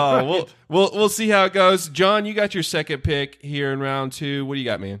 Awesome. We'll see how it goes. John, you got your second pick here in round 2. What do you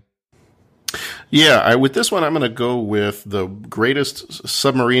got, man? Yeah, with this one, I'm going to go with the greatest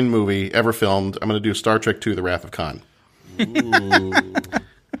submarine movie ever filmed. I'm going to do Star Trek II: The Wrath of Khan. And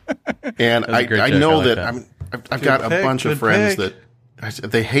I know that I've got a bunch of friends that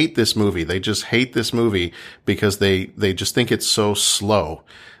they hate this movie. They just hate this movie because they just think it's so slow.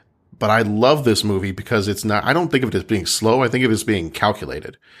 But I love this movie because it's not, I don't think of it as being slow. I think of it as being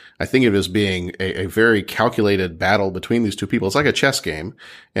calculated. I think of it as being a very calculated battle between these two people. It's like a chess game,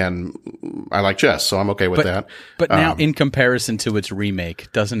 and I like chess, so I'm okay with that. But now, in comparison to its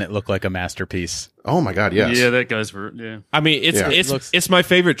remake, doesn't it look like a masterpiece? Oh my God, yes. Yeah, that goes for it, yeah. I mean, it's my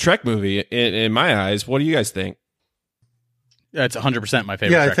favorite Trek movie in my eyes. What do you guys think? It's 100% my favorite Trek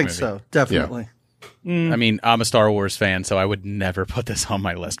movie. Yeah, I think so. Definitely. Yeah. I mean, I'm a Star Wars fan, so I would never put this on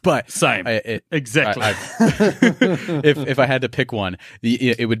my list. But same, exactly. If I had to pick one,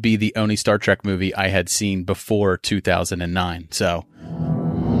 it would be the only Star Trek movie I had seen before 2009. So,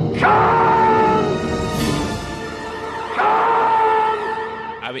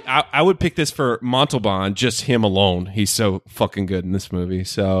 I mean, I would pick this for Montalban, just him alone. He's so fucking good in this movie.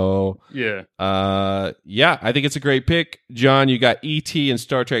 So yeah, I think it's a great pick. John, you got E.T. and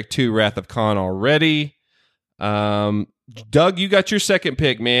Star Trek II: Wrath of Khan already. Doug, you got your second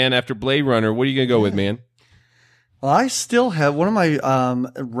pick, man. After Blade Runner, what are you gonna go with, man? Well, I still have one of my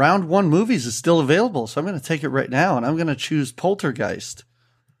round 1 movies is still available, so I'm going to take it right now, and I'm going to choose Poltergeist.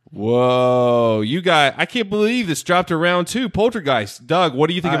 Whoa, I can't believe this dropped to round 2. Poltergeist. Doug, what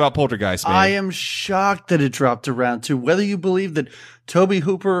do you think about Poltergeist, man? I am shocked that it dropped to round 2. Whether you believe that Tobe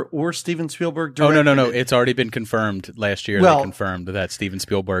Hooper or Steven Spielberg directed no. It's already been confirmed last year. They confirmed that Steven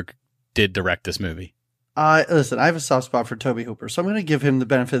Spielberg did direct this movie. Listen, I have a soft spot for Tobe Hooper, so I'm going to give him the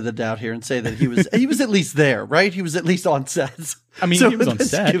benefit of the doubt here and say that he was at least there, right? He was at least on set. I mean, he was on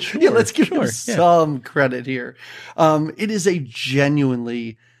set. Let's give him some credit here. It is a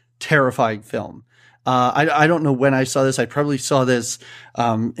genuinely terrifying film. I don't know when I saw this. I probably saw this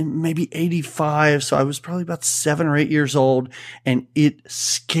maybe 85, so I was probably about 7 or 8 years old, and it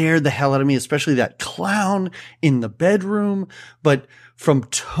scared the hell out of me, especially that clown in the bedroom. But from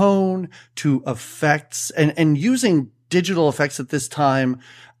tone to effects, and using digital effects at this time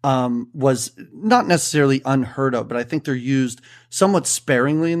was not necessarily unheard of, but I think they're used somewhat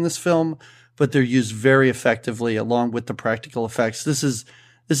sparingly in this film, but they're used very effectively along with the practical effects. This is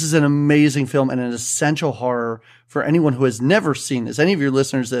This is an amazing film and an essential horror for anyone who has never seen this. Any of your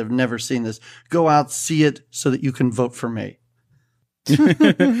listeners that have never seen this, go out, see it so that you can vote for me.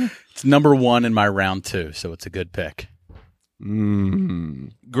 It's number 1 in my round 2, so it's a good pick.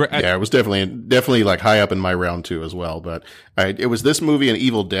 Yeah, it was definitely like high up in my round 2 as well. But it was this movie and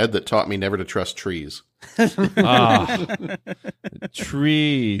Evil Dead that taught me never to trust trees.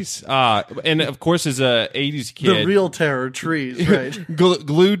 Trees. And of course, as a 80s kid, the real terror, trees, right?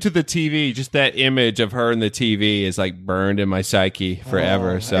 Glued to the TV, just that image of her in the TV is like burned in my psyche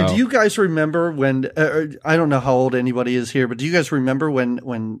forever. So, and do you guys remember when? I don't know how old anybody is here, but do you guys remember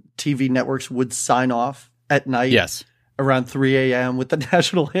when TV networks would sign off at night? Yes. Around 3 a.m. with the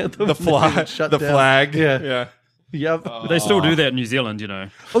national anthem. The flag. The flag. Yeah. Yep. But they still do that in New Zealand, you know.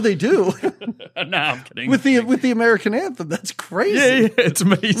 Oh, they do? No, I'm kidding. With the American anthem. That's crazy. Yeah, it's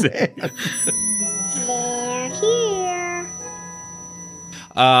amazing. They're here.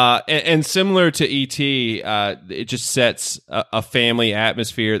 And similar to E.T., it just sets a family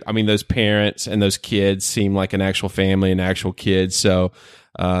atmosphere. I mean, those parents and those kids seem like an actual family and actual kids. So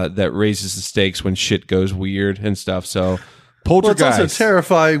that raises the stakes when shit goes weird and stuff. So Poltergeist. Well, it's also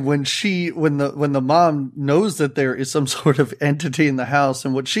terrifying when the mom knows that there is some sort of entity in the house,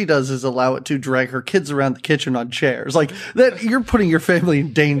 and what she does is allow it to drag her kids around the kitchen on chairs. Like that, you're putting your family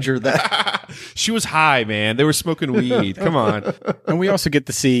in danger. That she was high, man. They were smoking weed. Come on. And we also get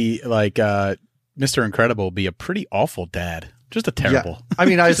to see like Mr. Incredible be a pretty awful dad. Just a terrible. Yeah. I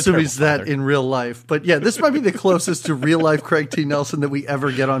mean, I just a assume terrible he's that father. in real life, but yeah, this might be the closest to real life Craig T. Nelson that we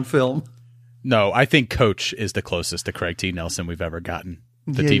ever get on film. No, I think Coach is the closest to Craig T. Nelson we've ever gotten.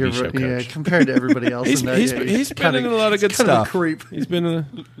 The Yeah, TV you're show right. Coach. Yeah, compared to everybody else. He's in that, been kinda, in a lot of good kind of a stuff. creep. He's been in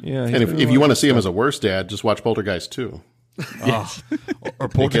And if you want to see him as a worse dad, just watch Poltergeist 2. or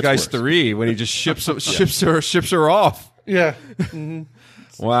Poltergeist 3 when he just ships her off. Yeah. Mm-hmm.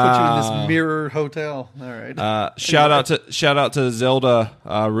 Wow. Put you in this mirror hotel. All right. Shout out to Zelda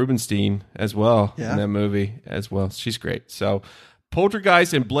Rubinstein as well Yeah. in that movie as well. She's great. So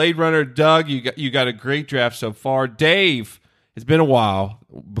Poltergeist and Blade Runner. Doug, you got a great draft so far. Dave, it's been a while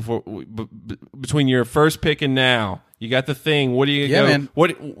between your first pick and now. You got The Thing. What do you go? Man.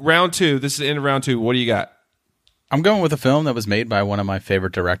 What round 2? This is the end of round 2. What do you got? I'm going with a film that was made by one of my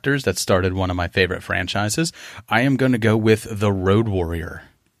favorite directors that started one of my favorite franchises. I am going to go with The Road Warrior.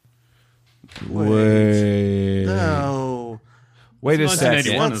 Wait. No. Wait a It's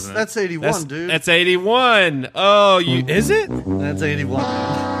second. 1981, isn't it? That's 81, dude. That's 81. Oh, you. Is it? That's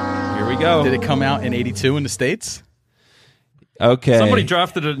 81. Here we go. Did it come out in 82 in the States? Okay. Somebody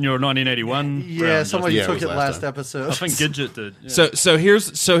drafted it in your 1981. Yeah, round, somebody Yeah, it took was it last last time. episode. I think Gidget did. Yeah. So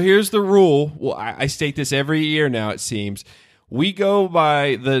here's the rule. Well, I state this every year now. It seems we go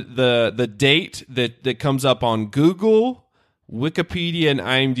by the date that comes up on Google, Wikipedia, and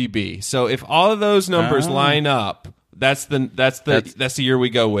IMDb. So if all of those numbers line up, that's the year we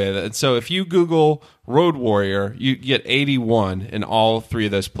go with. And so if you Google Road Warrior, you get 81 in all three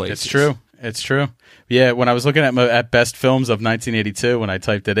of those places. It's true. Yeah, when I was looking at best films of 1982, when I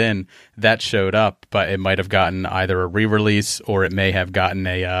typed it in, that showed up, but it might have gotten either a re-release or it may have gotten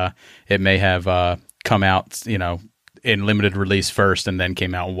come out, in limited release first and then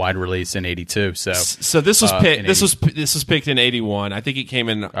came out in wide release in 82. So this was picked. This was picked in 81. I think it came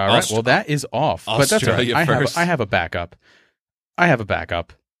in. All right. Well, that is off. But that's all right. Australia first. I have a backup.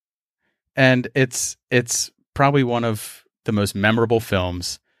 And it's probably one of the most memorable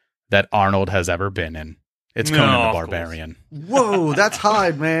films that Arnold has ever been in. It's Conan the Barbarian. Whoa, that's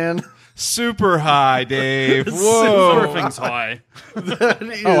high, man. Super high, Dave. Whoa. Everything's high.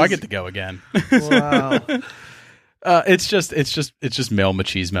 Oh, I get to go again. Wow. It's just male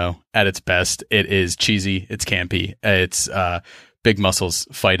machismo at its best. It is cheesy. It's campy. It's big muscles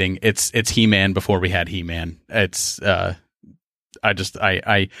fighting. It's He-Man before we had He-Man. It's I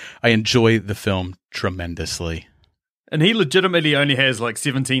enjoy the film tremendously. And he legitimately only has like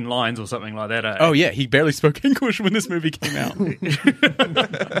 17 lines or something like that. Eh? Oh yeah, he barely spoke English when this movie came out.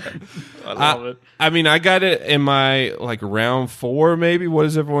 I love it. I mean, I got it in my round 4, maybe. What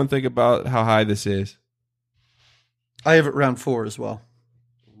does everyone think about how high this is? I have it round 4 as well.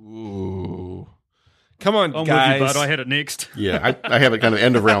 Ooh. Come on, I'm guys. with you, bud. I had it next. Yeah, I have it kind of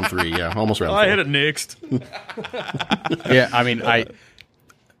end of round 3. Yeah, almost round 4. I had it next. Yeah, I mean,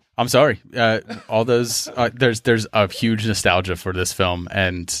 I'm sorry. All those there's a huge nostalgia for this film,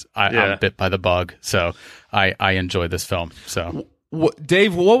 and I'm bit by the bug. So I enjoy this film. So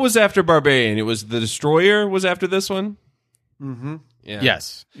Dave, what was after Barbarian? It was The Destroyer was after this one? Mm-hmm. Yeah.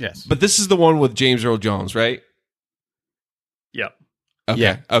 yes. But this is the one with James Earl Jones, right? Yep. Okay.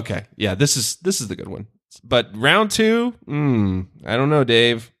 Yeah. Okay. Yeah, this is the good one. But round 2, I don't know,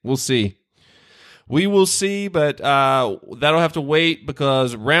 Dave. We'll see. We will see, but that'll have to wait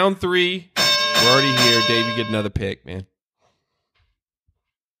because round 3, we're already here. Dave, you get another pick, man.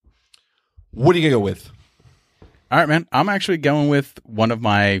 What are you going to go with? All right, man. I'm actually going with one of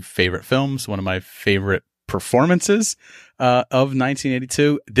my favorite films, one of my favorite performances of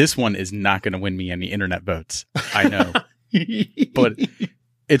 1982. This one is not going to win me any internet votes. I know. But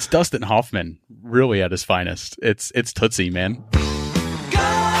it's Dustin Hoffman, really at his finest. It's Tootsie, man.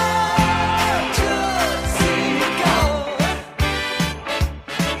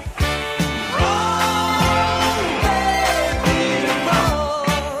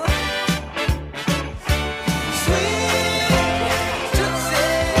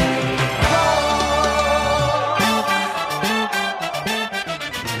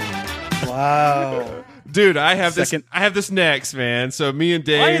 Wow. Dude, I have this next, man. So me and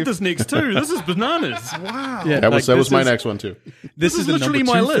Dave. I had this next too. This is bananas. Wow. Yeah, that was my next one too. This is literally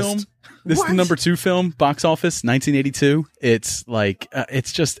my list. Film. This is the number 2 film, box office, 1982. It's like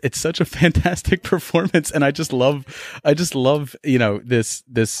it's such a fantastic performance, and I just love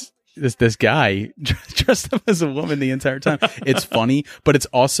this guy dressed up as a woman the entire time. It's funny, but it's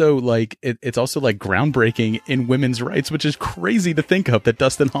also like it's also like groundbreaking in women's rights, which is crazy to think of, that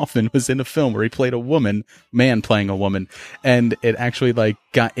Dustin Hoffman was in a film where he played a man playing a woman, and it actually like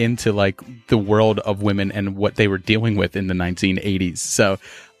got into like the world of women and what they were dealing with in the 1980s. So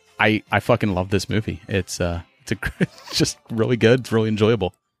I fucking love this movie. It's just really good. It's really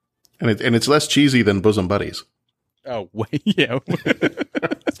enjoyable, and it's less cheesy than Bosom Buddies. Oh wait, yeah.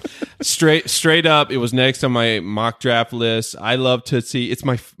 Straight up, it was next on my mock draft list. I love Tootsie. It's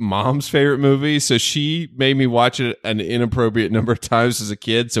my mom's favorite movie, so she made me watch it an inappropriate number of times as a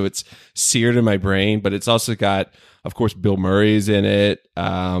kid, so it's seared in my brain. But it's also got, of course, Bill Murray's in it.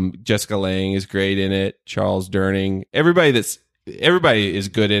 Jessica Lange is great in it. Charles Durning. Everybody is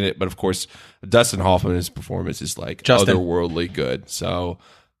good in it, but of course, Dustin Hoffman's performance is like otherworldly good. So,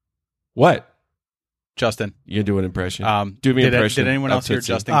 what? Justin, you do an impression. Do me an impression. Did anyone else hear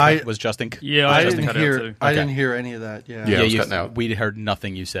Justin? Was Justin? Yeah, I Justin didn't hear. Okay. I didn't hear any of that. Yeah, it was cutting out. We heard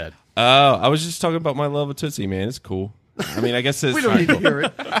nothing you said. I was just talking about my love of Tootsie, man. It's cool. I mean, I guess it's we don't need to hear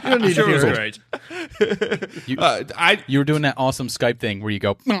it. We don't need to hear it. You were doing that awesome Skype thing where you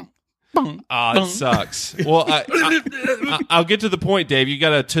go. It sucks. Well, I'll get to the point, Dave. You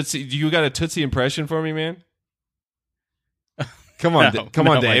got a Tootsie impression for me, man? Come on, come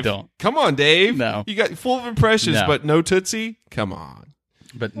on, Dave. Come on, Dave. No, you got full of impressions, but no Tootsie. Come on.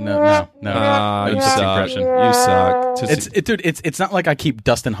 But no. You suck. You suck. Dude, it's not like I keep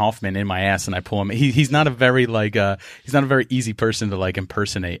Dustin Hoffman in my ass and I pull him. He's not a very he's not a very easy person to like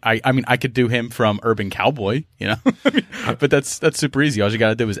impersonate. I mean, I could do him from Urban Cowboy, you know, but that's super easy. All you got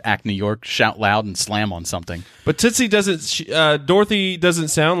to do is act New York, shout loud, and slam on something. But Tootsie doesn't. Dorothy doesn't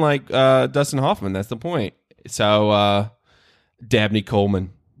sound like Dustin Hoffman. That's the point. So. Dabney Coleman,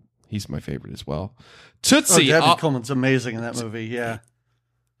 he's my favorite as well. Tootsie, Dabney Coleman's amazing in that movie. Yeah,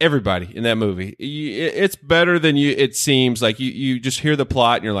 everybody in that movie, it's better than it seems. Like you just hear the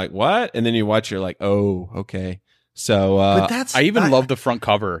plot and you're like, what? And then you watch, you're like, oh, okay. So, but I love the front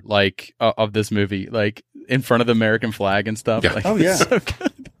cover, like of this movie, like in front of the American flag and stuff. Yeah. Like, oh yeah. So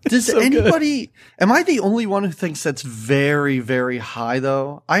good. Does anybody? Am I the only one who thinks that's very, very high?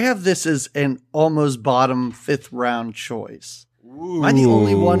 Though I have this as an almost bottom 5th round choice. Ooh. Am I the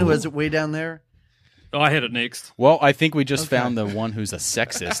only one who has it way down there? Oh, I had it next. Well, I think we just found the one who's a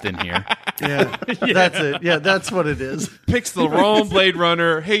sexist in here. Yeah, that's it. Yeah, that's what it is. Picks the wrong Blade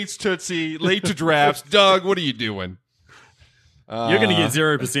Runner, hates Tootsie, late to drafts. Doug, what are you doing? You're going to get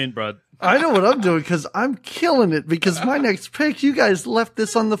 0%, bud. I know what I'm doing because I'm killing it because my next pick, you guys left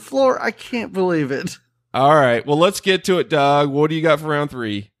this on the floor. I can't believe it. All right. Well, let's get to it, Doug. What do you got for round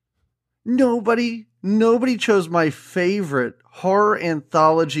 3? Nobody chose my favorite horror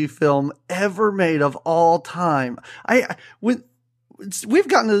anthology film ever made of all time. We've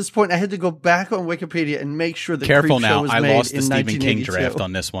gotten to this point. I had to go back on Wikipedia and make sure that Careful Creepshow now. was I made lost the in Stephen King 1982. draft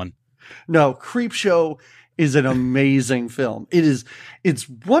on this one. No, Creepshow is an amazing film. It's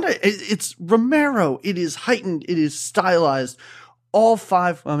Romero. It is heightened. It is stylized. All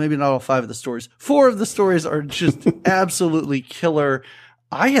 5, well, maybe not all 5 of the stories. 4 of the stories are just absolutely killer.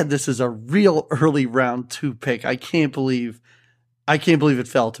 I had this as a real early round 2 pick. I can't believe it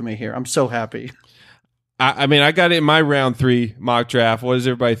fell to me here. I'm so happy. I mean, I got it in my round 3 mock draft. What does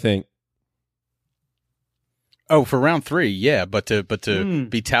everybody think? Oh, for round 3, yeah, but to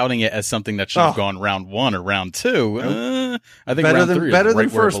be touting it as something that should have gone round 1 or round 2, I think round 3 is better right than where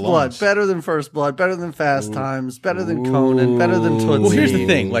it First Blood, belongs. better than First Blood, better than Fast Times, better than Conan, better than Tootsie. Well, here's the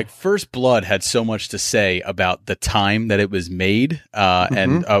thing: like First Blood had so much to say about the time that it was made,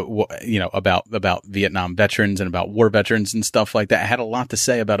 and about Vietnam veterans and about war veterans and stuff like that. It had a lot to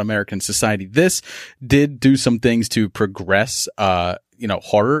say about American society. This did do some things to progress,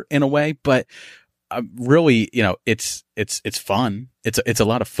 horror in a way, but. Really, it's fun. It's a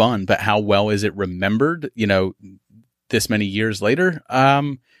lot of fun, but how well is it remembered? This many years later,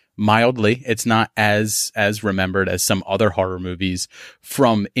 mildly, it's not as remembered as some other horror movies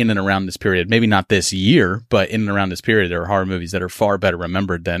from in and around this period. Maybe not this year, but in and around this period, there are horror movies that are far better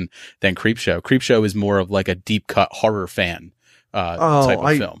remembered than Creepshow. Creepshow is more of like a deep cut horror fan type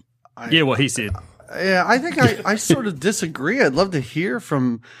of film. What he said. Yeah, I think I sort of disagree. I'd love to hear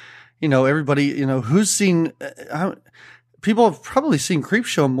from. Everybody, who's seen, people have probably seen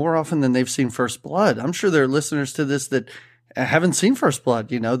Creepshow more often than they've seen First Blood. I'm sure there are listeners to this that haven't seen First Blood.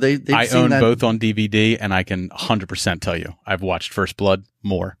 They've I seen own that. both on DVD, and I can 100% tell you I've watched First Blood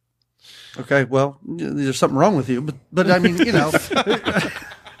more. Okay, well, there's something wrong with you, but I mean,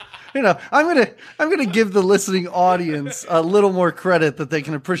 I'm gonna give the listening audience a little more credit that they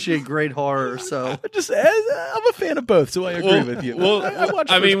can appreciate great horror. So I'm a fan of both, so I agree with you.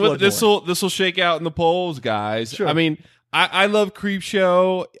 This will shake out in the polls, guys. Sure. I mean, I love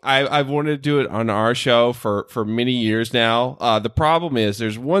Creepshow. I've wanted to do it on our show for many years now. The problem is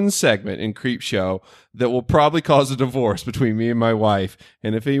there's one segment in Creepshow that will probably cause a divorce between me and my wife.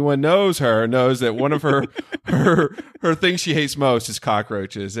 And if anyone knows that one of her things she hates most is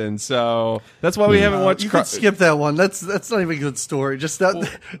cockroaches. And so that's why we haven't watched. You can skip that one. That's not even a good story. Just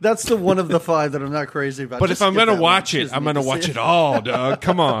that's the one of the 5 that I'm not crazy about. But Just if I'm skip going to that watch one. it, Just I'm need going to to watch see it all, Doug.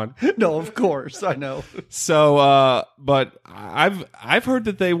 Come on. No, of course, I know. So, but I've heard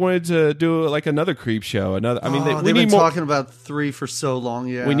that they wanted to do like another Creepshow. They've been talking about 3 for so long.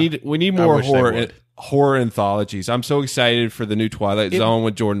 Yeah, we need more horror anthologies. I'm so excited for the new Twilight Zone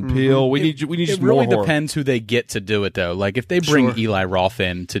with Jordan Peele. We need just it really more horror. depends who they get to do it though. Like if they bring Eli Roth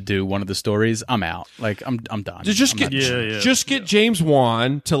in to do one of the stories, I'm out. Like I'm done. Just get James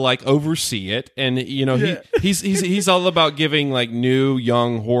Wan to like oversee it, and he's all about giving like new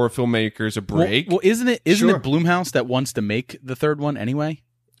young horror filmmakers a break. Well, isn't it Blumhouse that wants to make the third one anyway?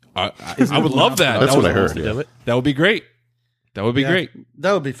 I would love that. That's what I heard. Yeah. That would be great. That would be great.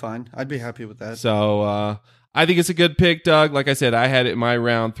 That would be fine. I'd be happy with that. So I think it's a good pick, Doug. Like I said, I had it in my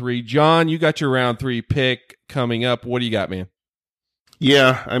round 3. John, you got your round 3 pick coming up. What do you got, man?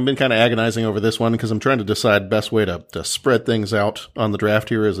 Yeah, I've been kind of agonizing over this one because I'm trying to decide best way to spread things out on the draft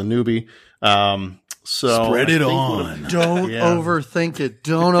here as a newbie. So spread it on. Don't overthink it.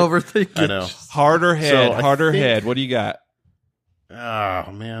 Don't overthink it. I know. Harder head. What do you got?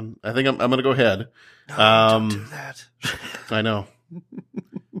 Oh man, I think I'm going to go head. Don't do that. I know.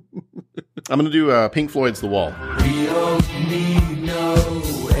 I'm going to do Pink Floyd's The Wall. We don't need no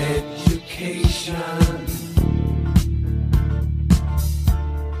education.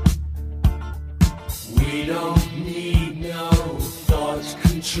 We don't need no thought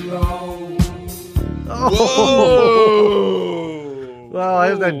control. Whoa! Well, I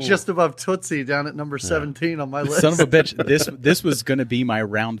have that just above Tootsie down at number 17 on my list. Son of a bitch! This was going to be my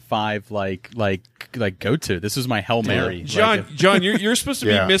round 5 like go to. This was my Hail Mary. John, you're supposed to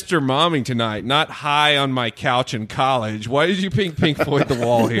be Mr. Momming tonight, not high on my couch in college. Why did you pick Pink Floyd The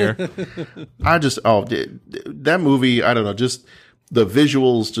Wall here? That movie, I don't know, just the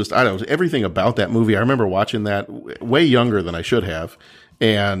visuals, just I don't know, everything about that movie. I remember watching that way younger than I should have,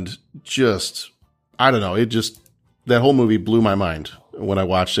 and just I don't know, that whole movie blew my mind when I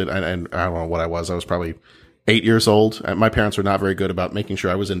watched it. And I don't know what I was probably 8 years old. My parents were not very good about making sure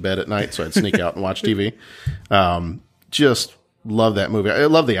I was in bed at night, so I'd sneak out and watch TV. Just love that movie. I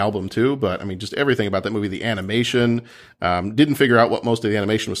love the album too, but I mean, just everything about that movie, the animation, didn't figure out what most of the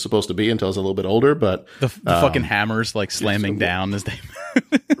animation was supposed to be until I was a little bit older, but the fucking hammers like slamming down as they,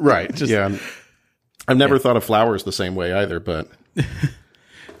 right. I've never thought of Flowers the same way either, but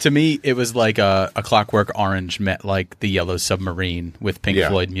to me, it was like a Clockwork Orange met like the Yellow Submarine with Pink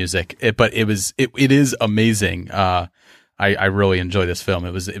Floyd music. But it is amazing. I really enjoy this film.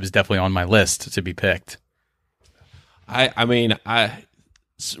 It was definitely on my list to be picked.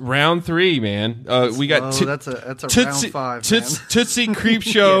 Round 3, man. We got that's a round 5. Tootsie,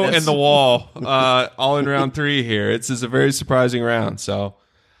 Creepshow, and The Wall, all in round 3 here. This is a very surprising round. So,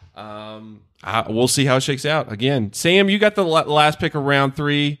 we'll see how it shakes out. Again, Sam, you got the last pick of round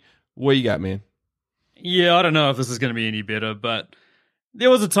 3. What you got, man? Yeah, I don't know if this is going to be any better, but There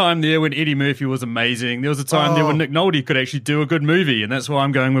was a time there when Eddie Murphy was amazing. There was a time there when Nick Nolte could actually do a good movie, and that's why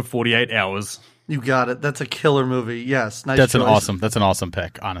I'm going with 48 Hours. You got it. That's a killer movie. Yes, nice. That's choice. an awesome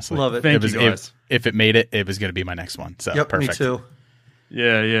pick. Honestly, Love it. Thank you, guys. If it made it was going to be my next one. So Yep, perfect. me too.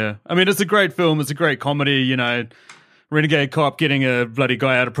 Yeah. I mean, it's a great film. It's a great comedy. You know, renegade cop getting a bloody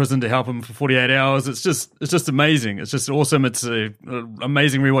guy out of prison to help him for 48 hours. It's just amazing. It's just awesome. It's a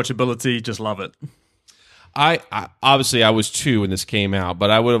amazing rewatchability. Just love it. I obviously I was 2 when this came out, but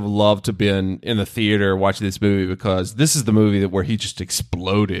I would have loved to been in the theater watching this movie because this is the movie where he just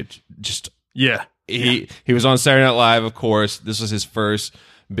exploded. He was on Saturday Night Live, of course. This was his first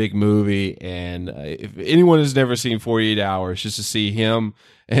big movie, and if anyone has never seen 48 Hours, just to see him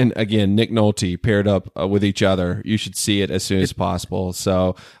and again Nick Nolte paired up with each other, you should see it as soon as possible.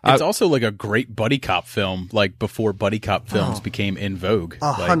 So it's also like a great buddy cop film, like before buddy cop films became in vogue.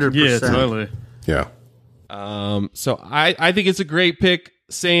 100%. Yeah, totally. Yeah. So I think it's a great pick,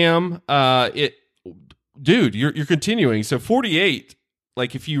 Sam. Dude, you're continuing. So 48,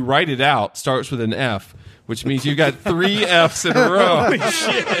 like if you write it out, starts with an F, which means you got 3 Fs in a row. Holy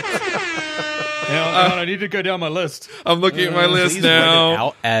shit. Hang on, I need to go down my list. I'm looking at my list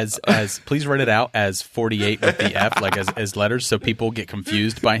now. Please write it out as 48 with the F, like as letters, so people get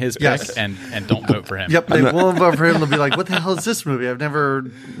confused by his pick Yes. and don't vote for him. Yep, they won't vote for him. They'll be like, "What the hell is this movie? I've never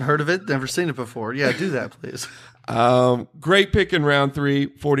heard of it. Never seen it before." Yeah, do that, please. Great pick in round 3,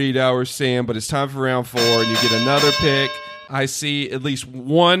 48 Hours, Sam, but it's time for round 4, and you get another pick. I see at least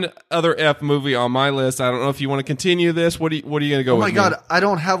one other F movie on my list. I don't know if you want to continue this. What are you going to go with? Oh my God, I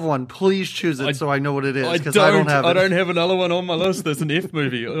don't have one. Please choose it so I know what it is because I don't have it. I don't have another one on my list. There's an F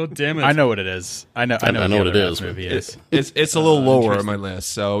movie. Oh damn it! I know what it is. I know what it is. Movie is. It's a little lower on my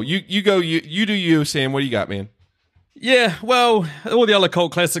list. So you go. You do you, Sam. What do you got, man? Yeah, well, all the other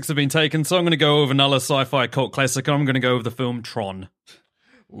cult classics have been taken, so I'm going to go with another sci-fi cult classic. I'm going to go with the film Tron.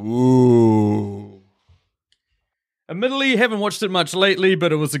 Ooh. Admittedly, haven't watched it much lately,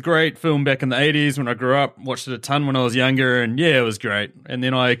 but it was a great film back in the 80s when I grew up. Watched it a ton when I was younger, and yeah, it was great. And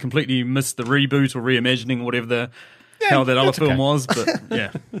then I completely missed the reboot or reimagining, whatever the hell that other film was. But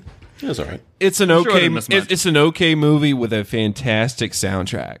yeah, That's all right. It's an Sure, I okay. didn't miss much. It's an okay movie with a fantastic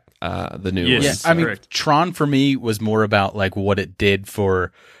soundtrack. The new one. Yes. Yeah, So- I mean, Correct. Tron for me was more about like what it did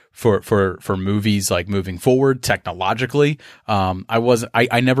for movies, like moving forward technologically.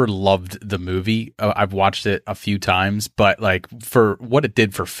 I never loved the movie. I've watched it a few times, but like for what it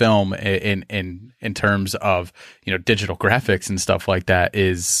did for film in terms of, you know, digital graphics and stuff like that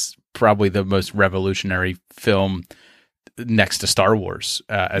is probably the most revolutionary film next to Star Wars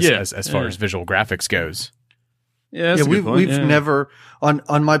as far as visual graphics goes. yeah, that's a good point. we've Yeah. never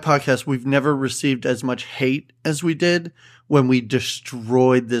on my podcast we've never received as much hate as we did when we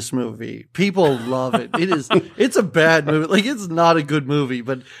destroyed this movie. People love it. It's a bad movie. Like it's not a good movie,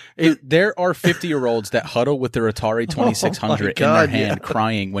 but There are 50-year-olds that huddle with their Atari 2600 in their God, hand, yeah.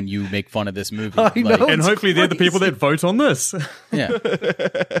 crying when you make fun of this movie. I know. And It's hopefully they're the people crazy. that vote on this. Yeah.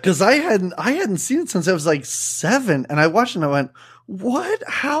 because I hadn't seen it since I was like 7, and I watched it and I went, "What?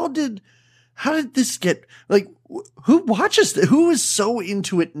 How did this get like? Who watches? Who is so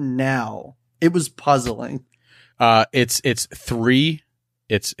into it now?" It was puzzling. It's three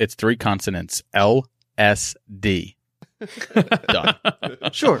consonants. LSD. Done.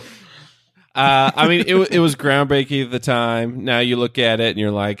 Sure. I mean, it was groundbreaking at the time. Now you look at it and you're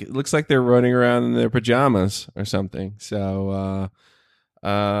like, it looks like they're running around in their pajamas or something. So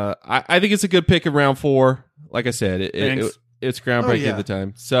I think it's a good pick in round 4. Like I said, it's groundbreaking at the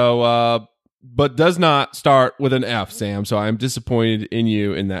time. So, but does not start with an F, Sam. So I'm disappointed in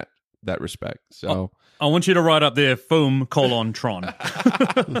you in that respect. So. I want you to write up there film : Tron.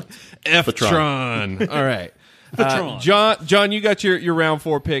 F-Tron. All right. Tron. John, you got your round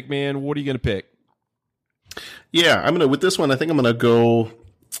 4 pick, man. What are you going to pick? Yeah, with this one, I think I'm gonna go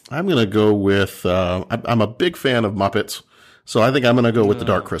with I'm a big fan of Muppets, so I think I'm gonna go with The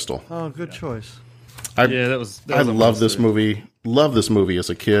Dark Crystal. Oh, good choice. I that love was this movie. Love this movie as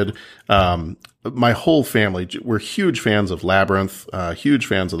a kid. My whole family were huge fans of Labyrinth, huge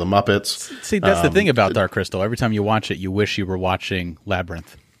fans of the Muppets. See, that's the thing about Dark Crystal. Every time you watch it, you wish you were watching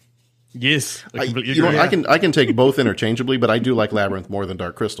Labyrinth. Yes, I completely You know, agree. I can take both interchangeably, but I do like Labyrinth more than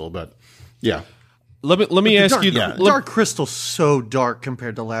Dark Crystal. But yeah, Let me ask you. Dark Crystal's so dark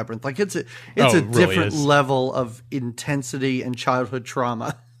compared to Labyrinth. Like it's a it really different is. level of intensity and childhood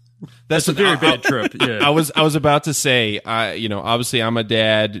trauma. That's a very bad trip. Yeah. I was about to say, obviously I'm a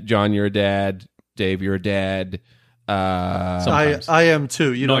dad. John, you're a dad. Dave, you're a dad. I am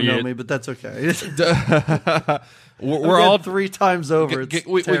too. You Not don't know yet. me, but that's okay. we're all 3 times over. It's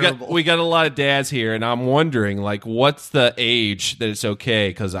terrible. we got a lot of dads here, and I'm wondering, like, what's the age that it's okay?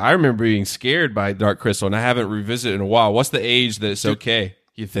 Because I remember being scared by Dark Crystal, and I haven't revisited in a while. What's the age that it's okay,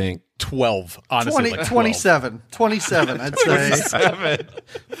 you think? 12, honestly. 27, I'd say.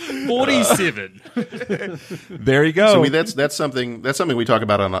 47. There you go. So that's something we talk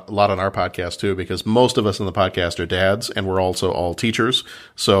about a lot on our podcast too, because most of us in the podcast are dads, and we're also all teachers.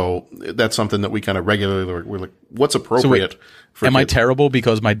 So that's something that we kind of regularly we're like, what's appropriate? For am I kids? terrible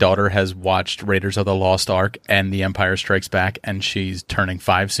because my daughter has watched Raiders of the Lost Ark and The Empire Strikes Back, and she's turning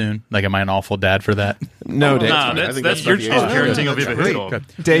 5 soon? Like, am I an awful dad for that? No, Dave. Nah, that's your parenting I've ever heard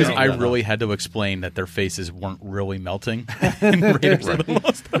of. Dave, I really had to explain that their faces weren't really melting in Raiders of the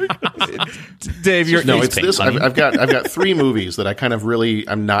Lost Ark. Dave, you're No, it's this. I've got 3 movies that I kind of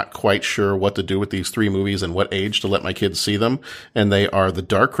I'm not quite sure what to do with these 3 movies and what age to let my kids see them. And they are The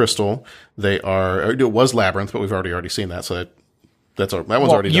Dark Crystal. It was Labyrinth, but we've already seen that. So that one's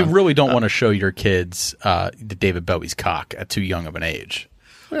already done. You really don't want to show your kids David Bowie's cock at too young of an age.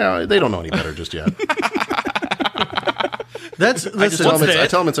 Well, they don't know any better just yet. I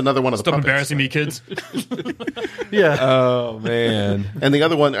tell them it's another one of the Stop puppets. embarrassing me, kids. Yeah. Oh man. And the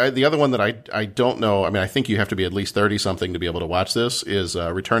other one that I don't know. I mean, I think you have to be at least 30 something to be able to watch this. Is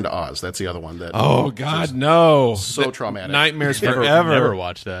Return to Oz. That's the other one that. Oh God, no! So traumatic. Nightmares forever. Never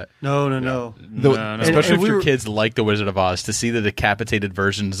watch that. No. Especially and if your we kids like The Wizard of Oz, to see the decapitated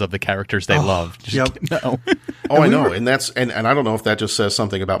versions of the characters they love. No. Oh, I know, and that's and I don't know if that just says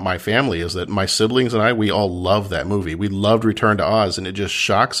something about my family. Is that my siblings and we all love that movie. We loved Return to Oz, and it just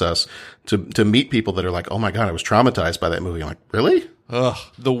shocks us to meet people that are like, "Oh my God, I was traumatized by that movie." I'm like, really? Ugh,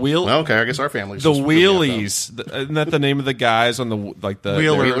 the wheel. Well, okay, I guess our family's The just Wheelies. Isn't that the name of the guys on the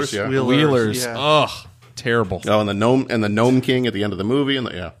Wheelers? yeah. Wheelers. Yeah. Ugh, terrible. Oh, and the gnome king at the end of the movie,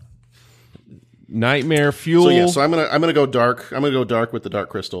 and Nightmare Fuel. So yeah, so I'm gonna go dark. I'm gonna go dark with the Dark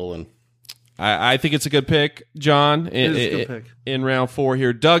Crystal, and I think it's a good pick, John. It is a good pick. In round 4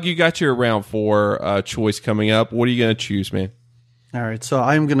 here, Doug, you got your round 4 choice coming up. What are you gonna choose, man? All right, so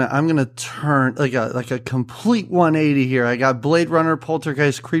I'm gonna turn like a complete 180 here. I got Blade Runner,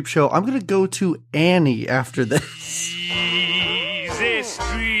 Poltergeist, Creepshow. I'm gonna go to Annie after this. Easy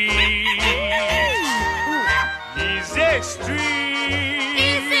Street. Easy Street.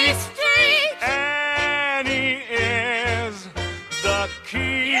 Easy Street. Annie is the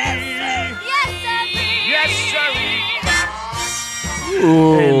key.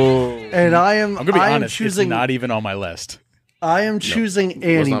 And I'm gonna be honest, choosing. it's not even on my list. I am choosing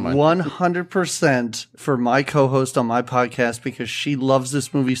Annie not mine. 100% for my co-host on my podcast because she loves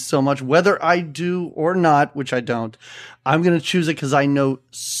this movie so much. Whether I do or not, which I don't, I'm going to choose it because I know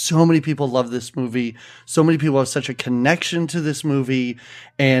so many people love this movie. So many people have such a connection to this movie.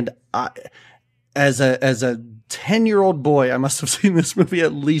 And as a 10-year-old boy, I must have seen this movie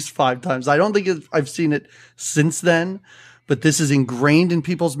at least 5 times. I don't think I've seen it since then. But this is ingrained in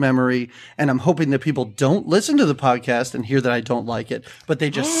people's memory, and I'm hoping that people don't listen to the podcast and hear that I don't like it, but they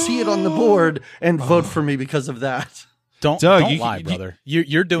just see it on the board and vote for me because of that. Don't lie, brother.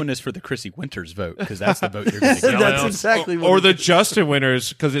 You're doing this for the Chrissy Winters vote because that's the vote you're going to get. That's exactly what. Or the Justin Winners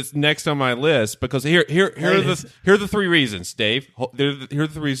because it's next on my list. Because here are the 3 reasons, Dave. Here are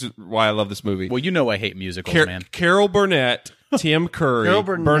the 3 reasons why I love this movie. Well, you know I hate musicals, man. Carol Burnett, Tim Curry, Carol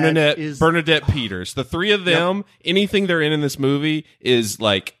Burnett Bernadette Peters. The 3 of them, anything they're in this movie is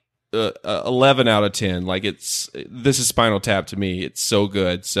like 11 out of 10. Like this is Spinal Tap to me. It's so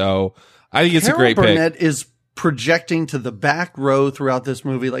good. So I think it's a great Carol Burnett pick. is projecting to the back row throughout this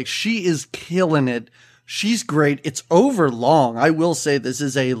movie. Like she is killing it. She's great. It's over long. I will say this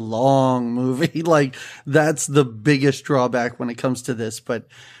is a long movie. Like that's the biggest drawback when it comes to this, but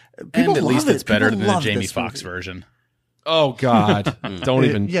people And at least love it's it. better People than the love Jamie this Foxx movie. version. Oh God! Don't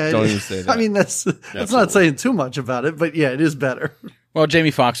even say that. I mean, that's not saying too much about it, but yeah, it is better. Well,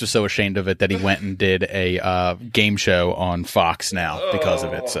 Jamie Foxx was so ashamed of it that he went and did a game show on Fox now because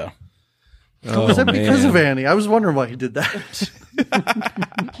of it. So. Was that because of Annie? I was wondering why he did that.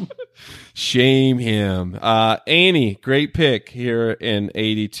 Shame him. Annie, great pick here in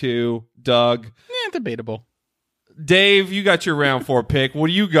 82. Doug. Debatable. Dave, you got your round 4 pick. What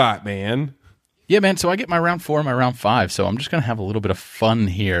do you got, man? Yeah, man. So I get my round 4 and my round 5. So I'm just going to have a little bit of fun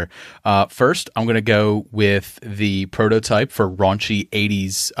here. First, I'm going to go with the prototype for raunchy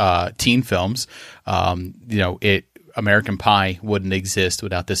 80s teen films. American Pie wouldn't exist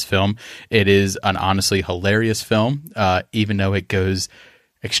without this film. It is an honestly hilarious film, even though it goes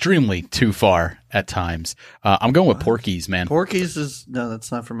extremely too far at times. I'm going with Porky's, man. Porky's is no,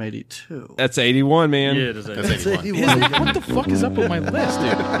 that's not from '82. That's 81, man. Yeah, it is. That's 81. What the fuck is up with my list,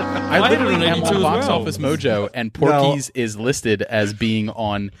 dude? I literally had it on am 82 on as Box well. Office Mojo, and Porky's is listed as being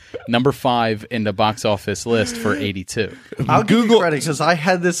on number 5 in the box office list for 82. I'll give you credit because I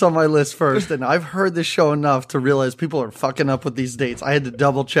had this on my list first, and I've heard this show enough to realize people are fucking up with these dates. I had to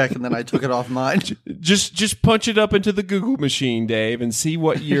double check, and then I took it off mine. Just punch it up into the Google machine, Dave, and see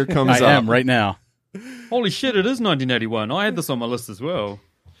what year comes up. I am right now. Holy shit! It is 1981. I had this on my list as well.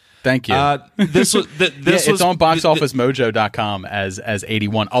 Thank you. This was it's on boxofficemojo.com as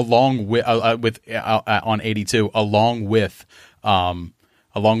 81 along with on 82 along with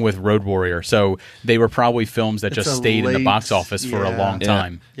Road Warrior. So they were probably films that just stayed in the box office for a long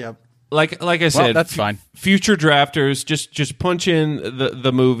time. Yep. Like I said, that's fine. Future drafters, just punch in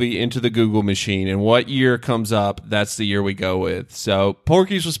the movie into the Google machine, and what year comes up, that's the year we go with. So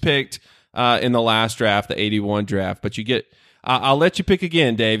Porky's was picked in the last draft, the 81 draft, but you get. I'll let you pick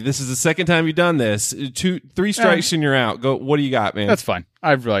again, Dave. This is the second time you've done this. 3 strikes and you're out. Go. What do you got, man? That's fine.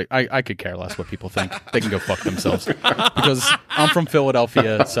 I could care less what people think. They can go fuck themselves because I'm from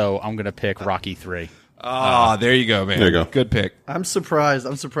Philadelphia, so I'm gonna pick Rocky 3. There you go, man. There you go. Good pick. I'm surprised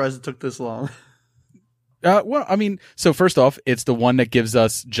it took this long. Well, I mean, so first off, it's the one that gives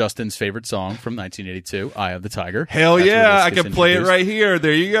us Justin's favorite song from 1982, "Eye of the Tiger." Hell That's yeah, where I this can gets play it introduced. right here.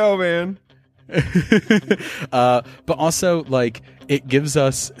 There you go, man. But also, like, it gives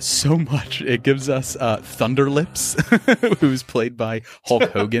us so much. It gives us Thunder Lips, who's played by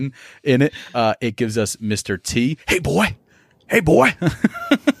Hulk Hogan in it. It gives us Mr. T. Hey boy.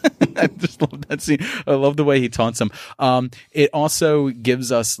 I just love that scene. I love the way he taunts him. It also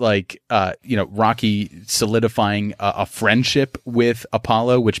gives us Rocky solidifying a friendship with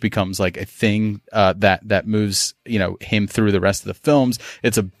Apollo, which becomes like a thing that moves him through the rest of the films.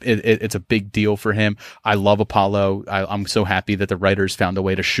 It's a big deal for him. I love Apollo. I'm so happy that the writers found a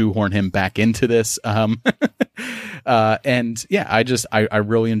way to shoehorn him back into this. And yeah, I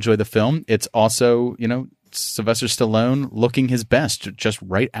really enjoy the film. It's also Sylvester Stallone looking his best just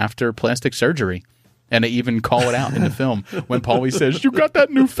right after plastic surgery. And they even call it out in the film when Paulie says, "You got that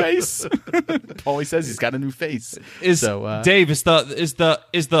new face." Paulie says he's got a new face. Dave, is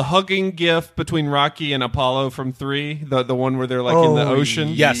the hugging gif between Rocky and Apollo from 3 the one where they're like in the ocean?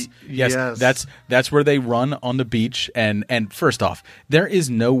 Yes. That's where they run on the beach. And first off, there is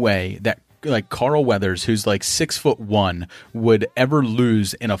no way that like Carl Weathers, who's like 6'1", would ever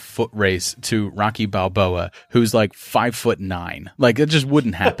lose in a foot race to Rocky Balboa, who's like 5'9". Like it just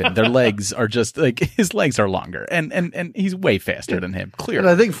wouldn't happen. Their legs are just like his legs are longer, and he's way faster than him. Clearly, and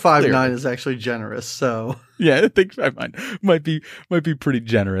I think 5'9" is actually generous. So yeah, I think 5'9" might be pretty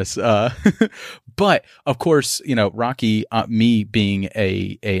generous. But of course, Rocky, me being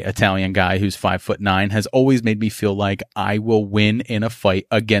a Italian guy who's 5'9", has always made me feel like I will win in a fight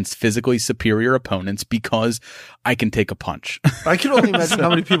against physically superior opponents because I can take a punch. I can only imagine how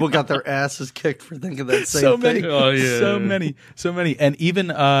many people got their asses kicked for thinking that same thing. Oh yeah, so many, and even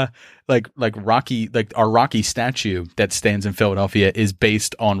like Rocky, like our Rocky statue that stands in Philadelphia is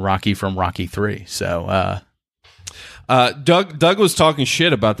based on Rocky from Rocky 3. So. Doug was talking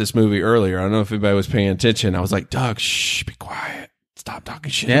shit about this movie earlier. I don't know if anybody was paying attention. I was like, Doug, shh, be quiet. Stop talking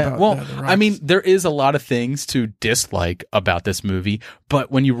shit about well, the Rockies. I mean, there is a lot of things to dislike about this movie,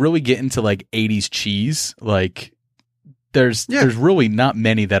 but when you really get into like 80s cheese, like there's really not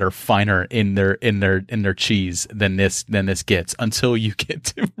many that are finer in their cheese than this gets until you get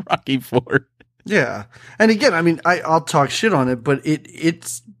to Rocky 4. Yeah. And again, I mean, I'll talk shit on it, but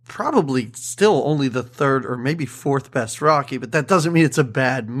it's probably still only the 3rd or maybe 4th best Rocky, but that doesn't mean it's a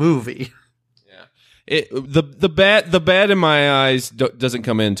bad movie. Yeah. The bad in my eyes doesn't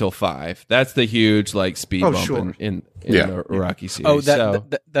come in until 5. That's the huge like speed bump in the Rocky series. Oh,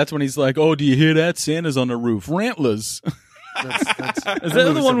 that's when he's like, "Oh, do you hear that? Santa's on the roof. Rantlers." Is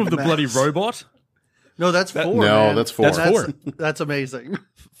that the one with the bloody robot? No, that's 4. No, that's 4. That's 4. That's amazing.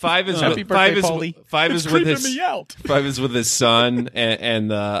 5 is Happy birthday, Paulie. 5 is with his me out. 5 is with his son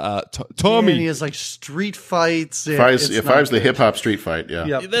and And Tommy. he has like street fights. Five's the hip hop street fight. Yeah,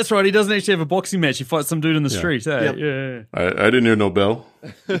 Yep. That's right. He doesn't actually have a boxing match. He fights some dude in the street. Hey? Yep. Yeah. I didn't hear no bell.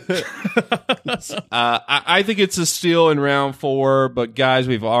 I think it's a steal in round 4, but guys,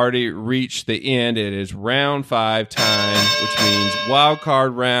 we've already reached the end. It is round 5 time, which means wild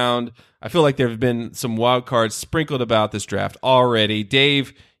card round. I feel like there have been some wild cards sprinkled about this draft already.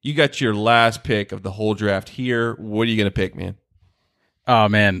 Dave, you got your last pick of the whole draft here. What are you going to pick, man? Oh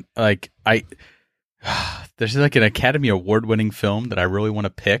man, like there's like an Academy Award winning film that I really want to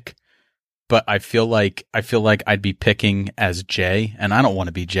pick, but I feel like I'd be picking as Jay, and I don't want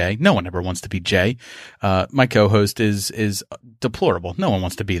to be Jay. No one ever wants to be Jay. My co-host is deplorable. No one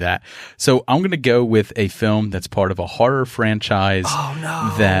wants to be that. So I'm going to go with a film that's part of a horror franchise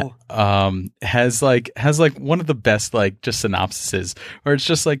that has like one of the best like just synopsises, where it's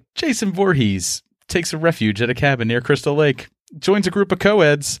just like Jason Voorhees takes a refuge at a cabin near Crystal Lake, joins a group of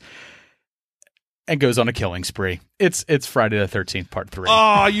co-eds, and goes on a killing spree. It's Friday the 13th Part 3.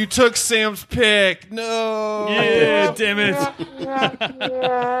 Oh, you took Sam's pick. No. Yeah, damn it.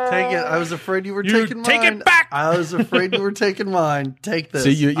 Take it. I was afraid you were taking mine. Take it back. I was afraid you were taking mine. Take this. So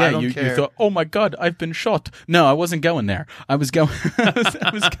you care. thought, oh my God, I've been shot. No, I wasn't going there. I was going.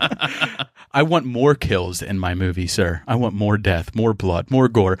 I want more kills in my movie, sir. I want more death, more blood, more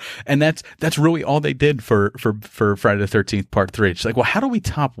gore, and that's really all they did for Friday the 13th Part 3. It's like, well, how do we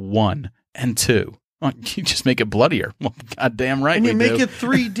top 1 and 2? Well, you just make it bloodier. Well, goddamn right, and you make do. it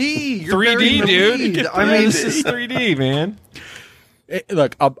 3D. You're 3D, dude. This is 3D, man.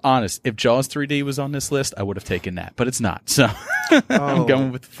 Look, I'm honest. If Jaws 3D was on this list, I would have taken that, but it's not. So I'm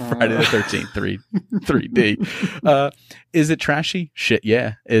going with Friday the 13th 3D. Is it trashy? Shit,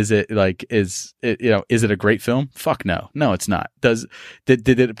 yeah. Is it is it a great film? Fuck no. No, it's not. Did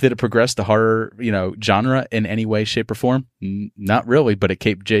it progress the horror, genre in any way, shape, or form? Not really, but it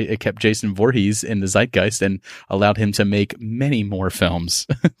kept Jason Voorhees in the zeitgeist and allowed him to make many more films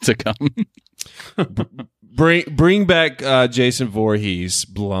to come. Bring back Jason Voorhees,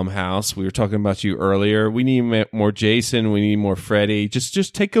 Blumhouse. We were talking about you earlier. We need more Jason. We need more Freddy.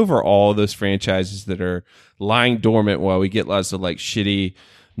 Just take over all those franchises that are lying dormant while we get lots of like shitty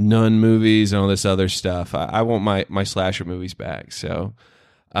nun movies and all this other stuff. I want my slasher movies back. So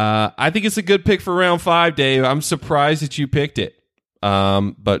I think it's a good pick for round 5, Dave. I'm surprised that you picked it,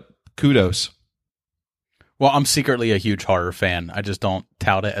 but kudos. Well, I'm secretly a huge horror fan. I just don't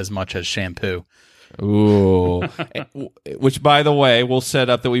tout it as much as Shampoo. Ooh, which, by the way, will set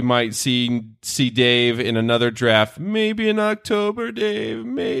up that we might see Dave in another draft, maybe in October. Dave,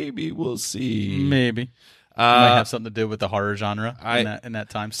 maybe we'll see. Maybe might have something to do with the horror genre in that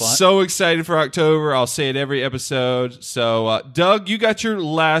time slot. So excited for October! I'll say it every episode. So, Doug, you got your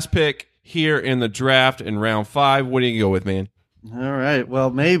last pick here in the draft in round 5. What do you go with, man? All right. Well,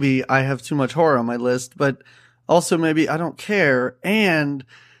 maybe I have too much horror on my list, but also maybe I don't care. And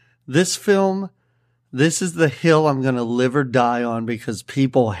this film. This is the hill I'm going to live or die on because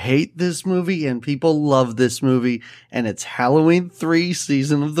people hate this movie and people love this movie, and it's Halloween 3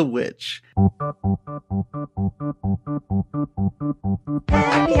 Season of the Witch.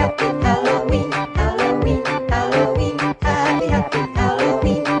 Happy, happy Halloween, Halloween, Halloween, happy, happy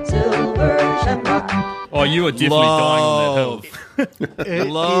Halloween, Silver Shamrock. Oh, you are definitely dying on that hill. I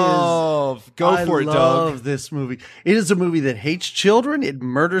love this movie. It is a movie that hates children. It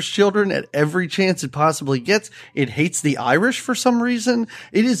murders children at every chance it possibly gets. It hates the Irish for some reason.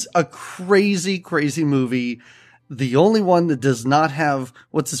 It is a crazy, crazy movie. The only one that does not have,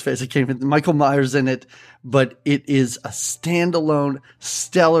 what's his face? I can't even, Michael Myers in it, but it is a standalone,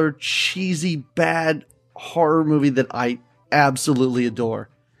 stellar, cheesy, bad horror movie that I absolutely adore.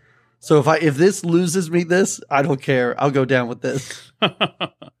 So if this loses me I don't care. I'll go down with this.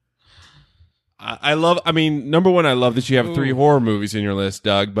 I mean, number one, I love that you have 3 horror movies in your list,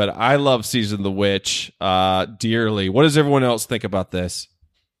 Doug, but I love Season of the Witch dearly. What does everyone else think about this?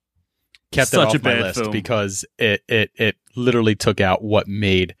 Kept it off my list because it literally took out what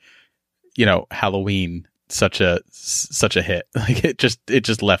made, Halloween such a hit. Like it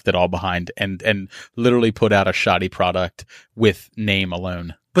just left it all behind and literally put out a shoddy product with name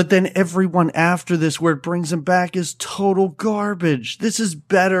alone. But then everyone after this, where it brings him back, is total garbage. This is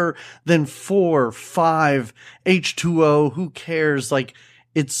better than 4, 5, H2O. Who cares? Like,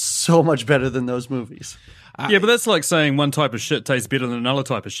 it's so much better than those movies. Yeah, but that's like saying one type of shit tastes better than another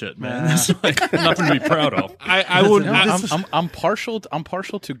type of shit, man. That's like nothing to be proud of. I would. I'm partial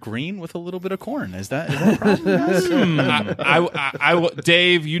to green with a little bit of corn. Is that a problem?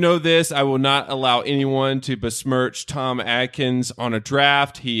 Dave, you know this. I will not allow anyone to besmirch Tom Atkins on a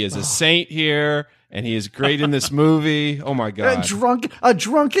draft. He is a saint here, and he is great in this movie. Oh my god, a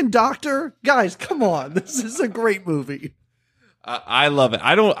drunken doctor, guys, come on! This is a great movie. I love it.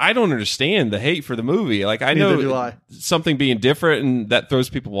 I don't understand the hate for the movie. Like I know something being different and that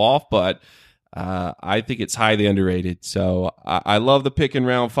throws people off, but I think it's highly underrated. So I love the pick in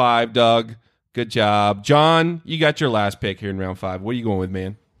round 5, Doug. Good job. John, you got your last pick here in round 5. What are you going with,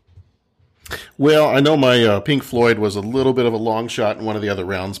 man? Well, I know my Pink Floyd was a little bit of a long shot in one of the other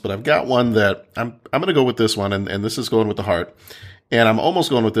rounds, but I've got one that I'm going to go with this one, and this is going with the heart. And I'm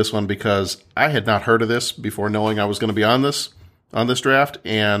almost going with this one because I had not heard of this before knowing I was going to be on this draft,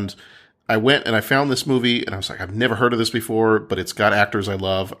 and I went and I found this movie and I was like, I've never heard of this before, but it's got actors I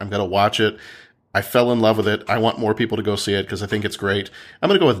love. I'm going to watch it. I fell in love with it. I want more people to go see it because I think it's great. I'm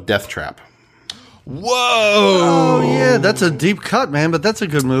going to go with Death Trap. Whoa! Oh yeah, that's a deep cut, man. But that's a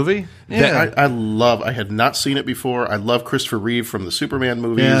good movie. Yeah, I had not seen it before. I love Christopher Reeve from the Superman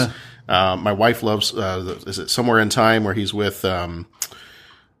movies. Yeah. My wife loves. Is it Somewhere in Time where he's with? Oh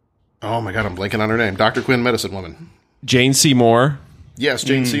my God, I'm blanking on her name. Dr. Quinn, Medicine Woman. Jane Seymour. Yes,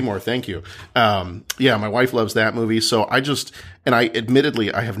 Jane Seymour. Thank you. Yeah, my wife loves that movie. So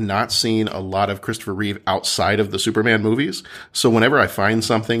admittedly, I have not seen a lot of Christopher Reeve outside of the Superman movies. So whenever I find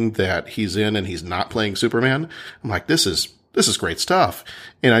something that he's in and he's not playing Superman, I'm like, this is great stuff.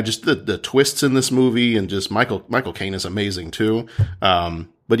 And I just, the twists in this movie and just Michael Caine is amazing too.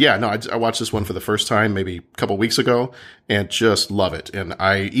 But yeah, no, I watched this one for the first time maybe a couple weeks ago and just love it. And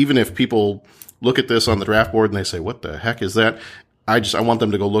even if people look at this on the draft board and they say, what the heck is that? I want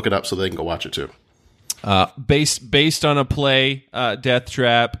them to go look it up so they can go watch it too. Based on a play, Death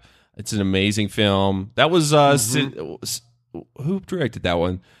Trap. It's an amazing film. That was who directed that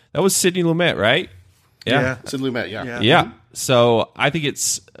one? That was Sidney Lumet, right? Yeah. Sidney Lumet. Yeah. So I think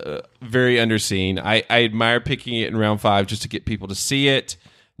it's very underseen. I admire picking it in round 5 just to get people to see it,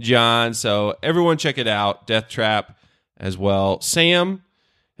 John. So everyone check it out. Death Trap as well. Sam,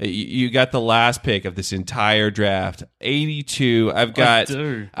 you got the last pick of this entire draft, 82. I've got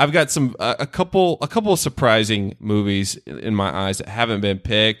some a couple of surprising movies in my eyes that haven't been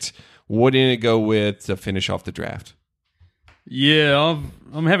picked. What did it go with to finish off the draft? Yeah,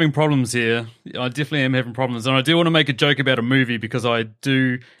 I'm having problems here. I definitely am having problems, and I do want to make a joke about a movie because I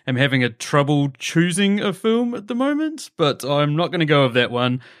am having a trouble choosing a film at the moment. But I'm not going to go with that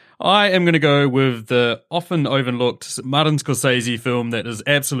one. I am going to go with the often overlooked Martin Scorsese film that is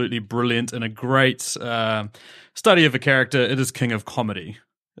absolutely brilliant and a great study of a character. It is King of Comedy.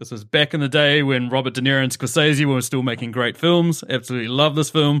 This was back in the day when Robert De Niro and Scorsese were still making great films. Absolutely love this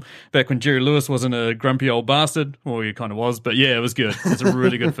film. Back when Jerry Lewis wasn't a grumpy old bastard. Well, he kind of was, but yeah, it was good. It's a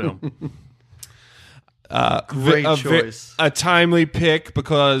really good film. Great choice. A timely pick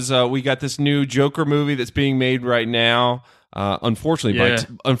because we got this new Joker movie that's being made right now.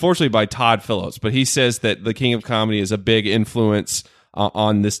 Unfortunately by Todd Phillips, but he says that the King of Comedy is a big influence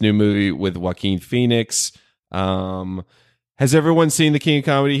on this new movie with Joaquin Phoenix. Has everyone seen the King of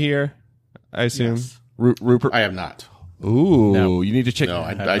Comedy here? I assume. Yes. Rupert, I have not. Ooh, No. you need to check. No,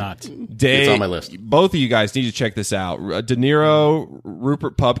 I have not. Dave, it's on my list. Both of you guys need to check this out. De Niro,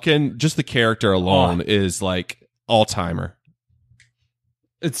 Rupert Pupkin, just the character alone is like all timer.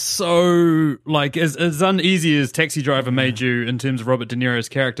 It's so, like, as uneasy as Taxi Driver made you in terms of Robert De Niro's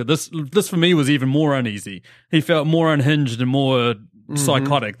character, this for me was even more uneasy. He felt more unhinged and more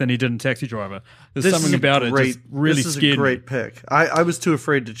psychotic than he did in Taxi Driver. There's something about it just really This is scared a great me. pick. I was too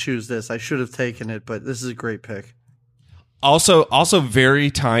afraid to choose this. I should have taken it, but this is a great pick. Also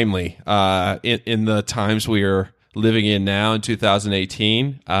very timely in the times we are living in now in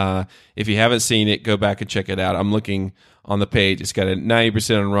 2018. If you haven't seen it, go back and check it out. I'm looking on the page. It's got a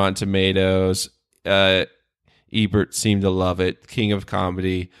 90% on Rotten Tomatoes. Ebert seemed to love it. King of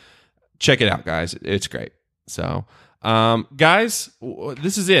Comedy. Check it out, guys. It's great. So, guys,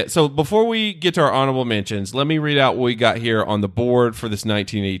 this is it. So before we get to our honorable mentions, let me read out what we got here on the board for this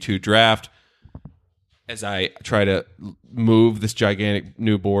 1982 draft as I try to move this gigantic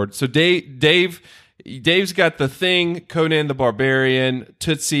new board. So Dave's got The Thing, Conan the Barbarian,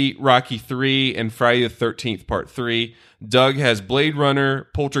 Tootsie, Rocky 3, and Friday the 13th Part 3. Doug has Blade Runner,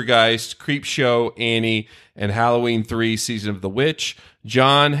 Poltergeist, Creepshow, Annie, and Halloween 3, Season of the Witch.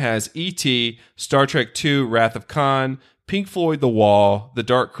 John has E.T., Star Trek II, Wrath of Khan, Pink Floyd The Wall, The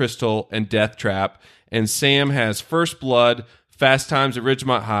Dark Crystal, and Death Trap. And Sam has First Blood, Fast Times at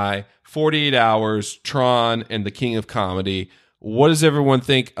Ridgemont High, 48 Hours, Tron, and The King of Comedy. What does everyone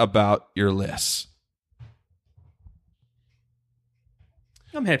think about your lists?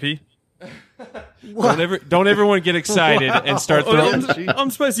 I'm happy. Don't everyone get excited and start throwing. I'm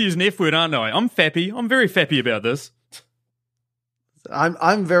supposed to use an F word, aren't I? I'm fappy. I'm very fappy about this.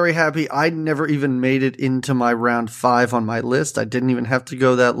 I'm very happy. I never even made it into my round 5 on my list. I didn't even have to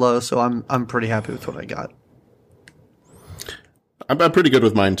go that low, so I'm pretty happy with what I got. I'm pretty good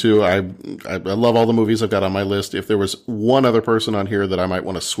with mine too. I love all the movies I've got on my list. If there was one other person on here that I might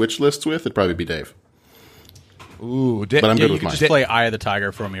want to switch lists with, it'd probably be Dave. Ooh, but I'm good with mine. Just play Eye of the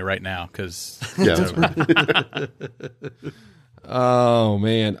Tiger for me right now, because oh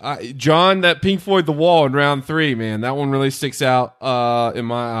man, John, that Pink Floyd The Wall in round 3, man, that one really sticks out in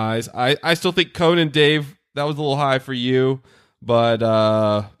my eyes. I still think Conan, Dave, that was a little high for you. But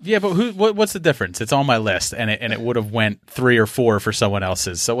yeah, but what's the difference? It's on my list, and it would have went 3 or 4 for someone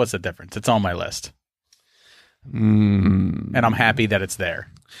else's. So what's the difference? It's on my list, and I'm happy that it's there.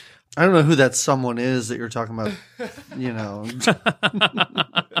 I don't know who that someone is that you're talking about. You know,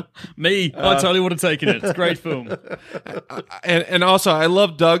 me. I totally would have taken it. It's a great film. and also I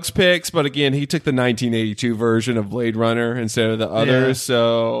love Doug's picks, but again, he took the 1982 version of Blade Runner instead of the others. Yeah.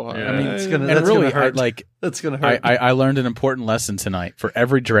 So I mean, that's gonna hurt. That's gonna hurt. I learned an important lesson tonight. For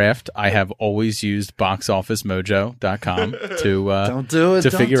every draft, I have always used boxofficemojo.com to don't do it. to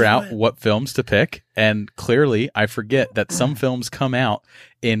Don't figure do out it. what films to pick. And clearly, I forget that some films come out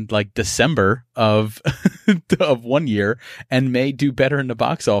in like December of of one year and may do better in the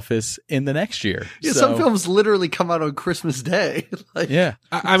box office in the next year. Yeah, So- some films literally come out on Christmas Day. Like, Yeah,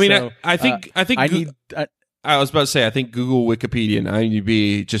 I mean, So, I think I need. I was about to say, I think Google, Wikipedia, and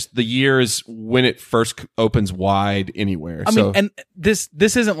IMDb, just the years when it first opens wide anywhere. I so, mean, and this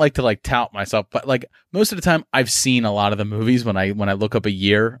isn't like to like tout myself, but like most of the time I've seen a lot of the movies when I look up a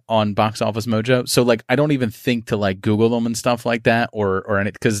year on Box Office Mojo. So like I don't even think to like Google them and stuff like that or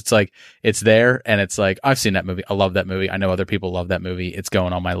anything, because it's like it's there and it's like I've seen that movie. I love that movie. I know other people love that movie. It's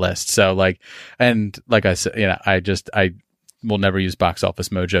going on my list. So like, and like I said, I will never use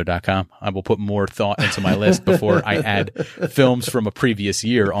boxofficemojo.com. I will put more thought into my list before I add films from a previous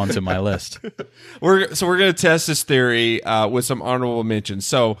year onto my list. we're going to test this theory with some honorable mentions.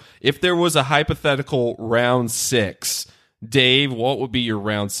 So, if there was a hypothetical round 6, Dave, what would be your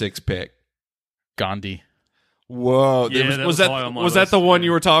round 6 pick? Gandhi. Whoa! Yeah, was that was high on my that list, the one yeah.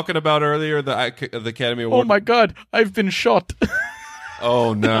 you were talking about earlier? The Academy Award. Oh my God! I've been shot.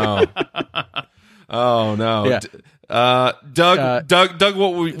 Oh no! Oh no! Yeah. Doug,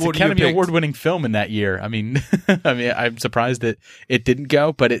 what It's what Academy you picked? Award-winning film in that year. I mean, I'm surprised that it didn't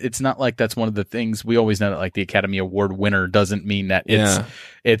go, but it's not like that's one of the things we always know that like the Academy Award winner doesn't mean that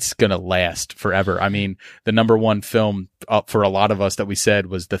it's gonna last forever. I mean, the number one film for a lot of us that we said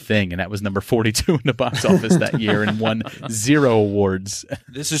was The Thing, and that was number 42 in the box office that year and won 0 awards.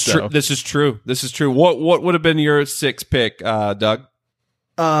 This is true. This is true. This is true. What would have been your 6th pick, Doug?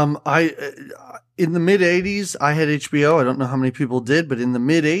 In the mid 80s, I had HBO. I don't know how many people did, but in the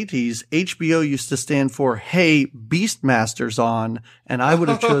mid 80s, HBO used to stand for "Hey, Beastmaster's on," and I would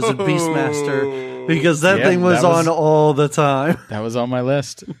have chosen Beastmaster because that thing was on all the time. That was on my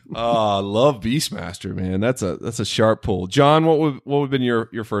list. Oh, I love Beastmaster, man. That's a sharp pull. John, what would have been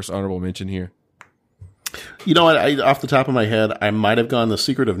your first honorable mention here? You know what? Off the top of my head, I might have gone The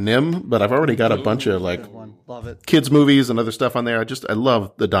Secret of Nim, but I've already got a bunch of like Love it. kids movies and other stuff on there. I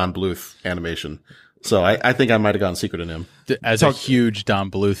love the Don Bluth animation, so I think I might have gone Secret of Nim. As a huge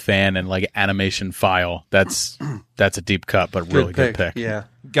Don Bluth fan and like animation file, that's a deep cut, but really good pick. Yeah.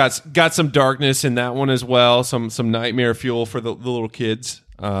 Got some darkness in that one as well. Some nightmare fuel for the little kids.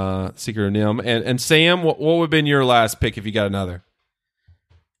 Secret of Nim. And Sam, what would have been your last pick if you got another?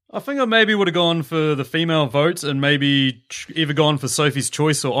 I think I maybe would have gone for the female vote and maybe either gone for Sophie's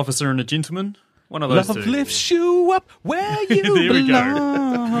Choice or Officer and a Gentleman. One of those Love two. lifts you up where you There we go.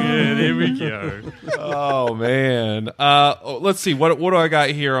 belong. Yeah, there we go. Oh man. Let's see. What do I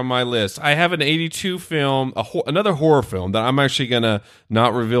got here on my list? I have an 82 film, another horror film that I'm actually gonna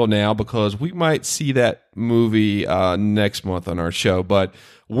not reveal now because we might see that movie next month on our show. But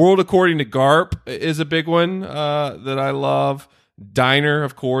World According to Garp is a big one that I love. Diner,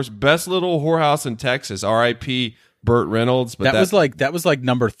 of course. Best Little Whorehouse in Texas. R.I.P. Burt Reynolds. But that was like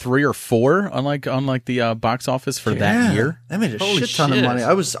number 3 or 4 on the box office for that year. That made a Holy shit ton of shit. money.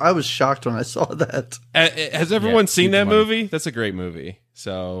 I was shocked when I saw that. has everyone seen huge that money. movie? That's a great movie.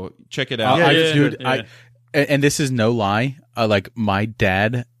 So check it out. And this is no lie. Like my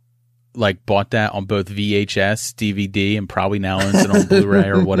dad, like bought that on both VHS, DVD, and probably now owns it on Blu-ray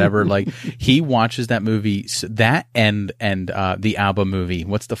or whatever. Like he watches that movie, that and the ABBA movie.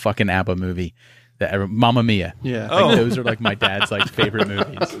 What's the fucking ABBA movie? Mamma Mia. Yeah. Like, those are like my dad's like favorite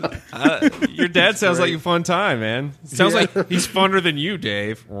movies. Your dad sounds like a fun time, man. Sounds like he's funner than you,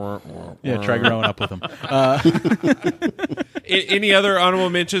 Dave. Yeah, try growing up with him. Any other honorable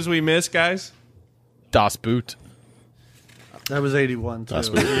mentions we missed, guys? Das Boot. That was 81 too. Yeah,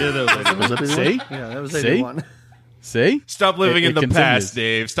 that was that See? Yeah, that was See? 81. See? Stop living It in the continues. past,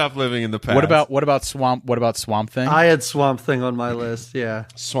 Dave. Stop living in the past. What about Swamp Thing? I had Swamp Thing on my list. Yeah.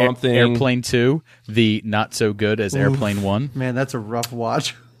 Swamp Thing? Airplane 2, the not so good as Airplane 1. Man, that's a rough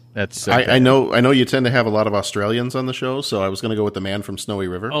watch. That's so I bad. know you tend to have a lot of Australians on the show, so I was going to go with The Man from Snowy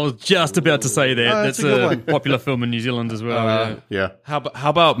River. I was just about to say that. Oh, that's that's a good a one. popular film in New Zealand as well. Yeah. How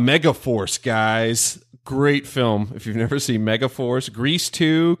about Megaforce, guys? Great film. If you've never seen Megaforce. Grease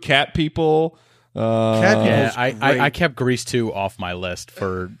 2, Cat People. Cat I People's great. kept Grease 2 off my list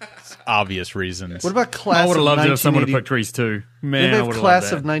for obvious reasons. What about Class I would have of loved it if someone had 1980? put Grease 2. Man, Anybody I have would have Class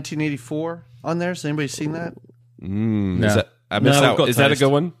loved of that. 1984 on there? Has anybody seen that? Is that, I missed No, that. got Is that a taste.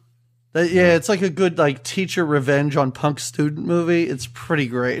 good one? Yeah, it's like a good like teacher revenge on punk student movie. It's pretty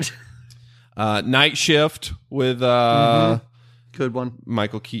great. Night Shift with Good one.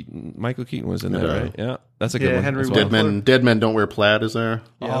 Michael Keaton. Michael Keaton was in there, right? Yeah, that's a good Yeah, one. Henry as well. Dead Men Don't Wear Plaid is there.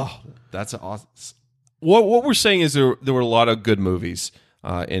 Oh, that's awesome. What we're saying is there were a lot of good movies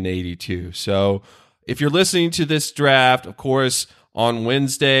in '82. So if you're listening to this draft, of course, on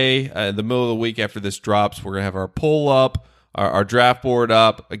Wednesday, the middle of the week after this drops, we're gonna have our poll up, our draft board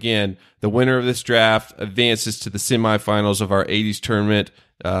up. Again, the winner of this draft advances to the semifinals of our '80s tournament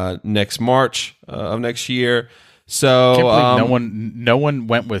next March of next year. So Can't believe no one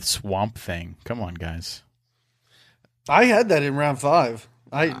went with Swamp Thing. Come on, guys. I had that in round 5.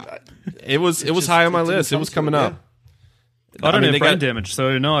 it was high on my list. It was coming up. I don't mean, have they brain got- damage,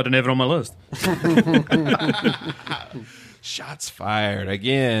 so no, I didn't have it on my list. Shots fired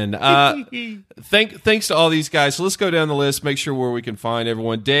again. Thanks to all these guys. So let's go down the list, make sure where we can find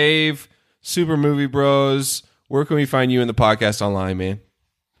everyone. Dave, Super Movie Bros, where can we find you in the podcast online, man?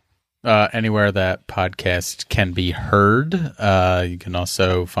 Anywhere that podcast can be heard. You can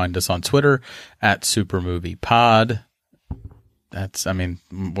also find us on Twitter at SuperMoviePod. That's, I mean,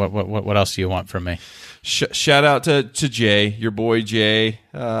 what else do you want from me? Shout out to Jay, your boy Jay.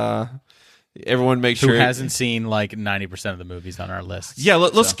 Everyone make sure Who hasn't seen like 90% of the movies on our list? Yeah,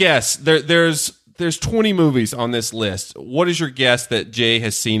 let's guess. There's 20 movies on this list. What is your guess that Jay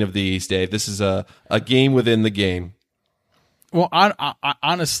has seen of these, Dave? This is a game within the game. Well, I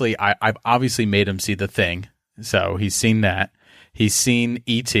honestly, I've obviously made him see The Thing, so he's seen that. He's seen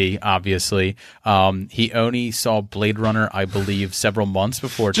E.T., obviously. He only saw Blade Runner, I believe, several months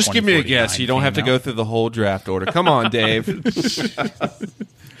before. Just give me a guess. You don't have to go through the whole draft order. Come on, Dave.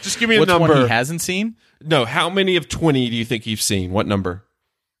 Just give me a Which number. one he hasn't seen? No, how many of 20 do you think you've seen? What number?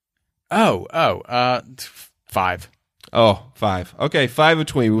 5. Oh, 5. Okay, 5 of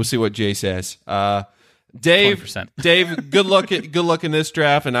 20. We'll see what Jay says. Dave, 20%. Dave, good luck in this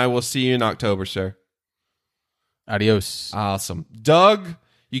draft, and I will see you in October, sir. Adios. Awesome. Doug,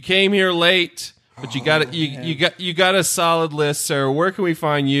 you came here late, but you got a solid list, sir. Where can we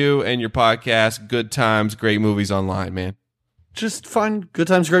find you and your podcast, Good Times, Great Movies Online, man? Just find Good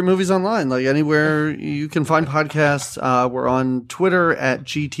Times, Great Movies online, like anywhere you can find podcasts. We're on Twitter at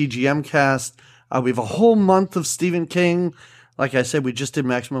GTGMcast. We have a whole month of Stephen King. Like I said, we just did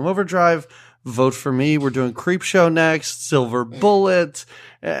Maximum Overdrive. Vote for me. We're doing Creepshow next, Silver Bullet,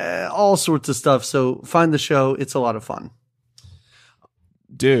 all sorts of stuff. So find the show. It's a lot of fun.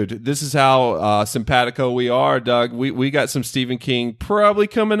 Dude, this is how simpatico we are, Doug. We got some Stephen King probably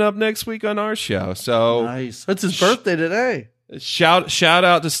coming up next week on our show. So nice. It's his birthday today. Shout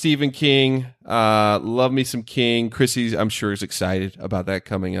out to Stephen King. Love me some King. Chrissy, I'm sure, is excited about that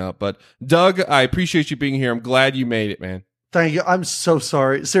coming up. But Doug, I appreciate you being here. I'm glad you made it, man. Thank you. I'm so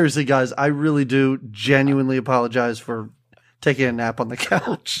sorry. Seriously, guys, I really do genuinely apologize for taking a nap on the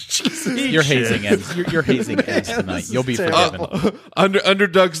couch. Your hazing ends. Your hazing ends tonight. You'll be forgiven. Under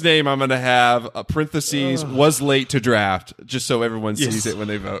Doug's name, I'm going to have a parentheses was late to draft, just so everyone sees it when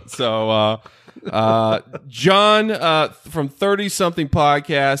they vote. So, John from 30 Something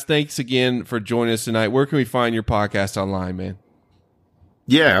Podcast, thanks again for joining us tonight. Where can we find your podcast online, man?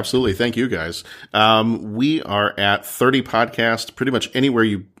 Yeah, absolutely. Thank you, guys. We are at 30 Podcast, pretty much anywhere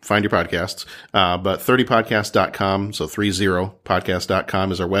you find your podcasts, but 30podcast.com, so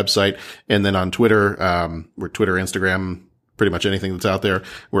 30podcast.com is our website. And then on Twitter, we're Twitter, Instagram, pretty much anything that's out there.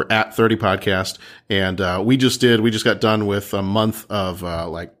 We're at 30 Podcast. And we just got done with a month of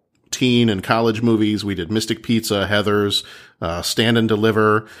like teen and college movies. We did Mystic Pizza, Heathers, Stand and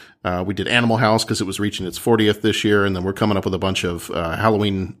Deliver. We did Animal House because it was reaching its 40th this year. And then we're coming up with a bunch of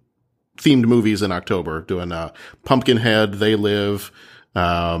Halloween themed movies in October, doing Pumpkinhead, They Live,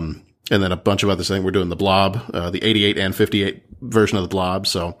 and then a bunch of other things. We're doing The Blob, the 88 and 58 version of The Blob.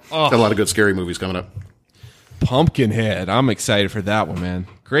 So got a lot of good scary movies coming up. Pumpkinhead. I'm excited for that one, man.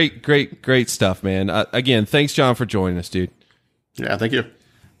 Great stuff, man. Again, thanks, John, for joining us, dude. Yeah, thank you.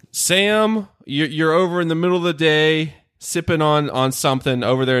 Sam, you're over in the middle of the day sipping on something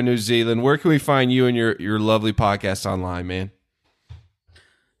over there in New Zealand. Where can we find you and your lovely podcast online, man?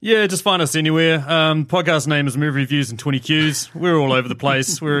 Yeah, just find us anywhere. Podcast name is Movie Reviews and 20 Qs. We're all over the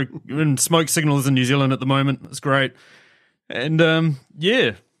place. We're in smoke signals in New Zealand at the moment. It's great. And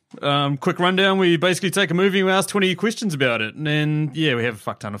quick rundown. We basically take a movie and we ask 20 questions about it. And then, we have a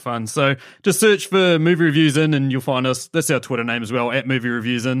fuck ton of fun. So just search for Movie Reviews In and you'll find us. That's our Twitter name as well, at Movie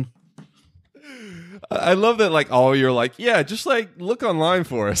Reviews In. I love that. Like, all you're like, yeah, just like look online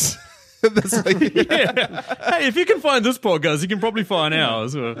for us. That's like, Yeah. Hey, if you can find this podcast, you can probably find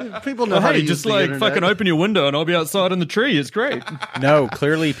ours. People know how to use just the like internet. fucking open your window and I'll be outside in the tree. It's great. No,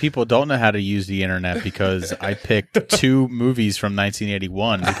 clearly people don't know how to use the internet because I picked 2 movies from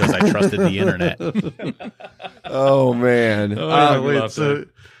 1981 because I trusted the internet. oh man.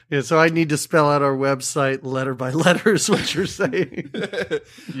 So I need to spell out our website letter by letter is what you're saying.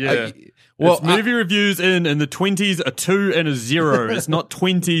 Yeah. It's movie reviews in the 20s, a 2 and a 0. It's not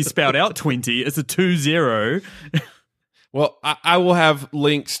 20 spout out 20. It's a 2-0. Well, I will have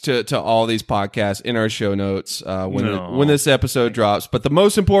links to all these podcasts in our show notes when this episode drops. But the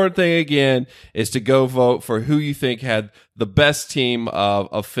most important thing, again, is to go vote for who you think had the best team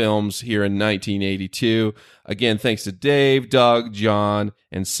of films here in 1982. Again, thanks to Dave, Doug, John,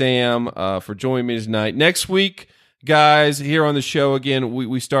 and Sam for joining me tonight. Next week, guys, here on the show again,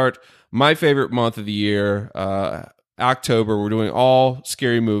 we start my favorite month of the year, October. We're doing all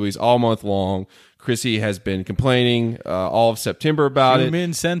scary movies all month long. Chrissy has been complaining all of September about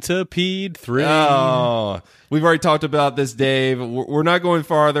Human Centipede 3. Oh, we've already talked about this, Dave. We're not going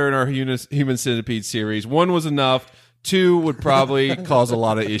farther in our Human Centipede series. 1 was enough. 2 would probably cause a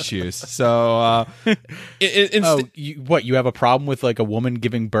lot of issues. So, you have a problem with like a woman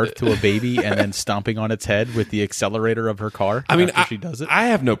giving birth to a baby and then stomping on its head with the accelerator of her car? I mean, after she does it. I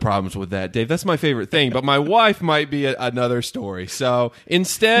have no problems with that, Dave. That's my favorite thing. But my wife might be another story. So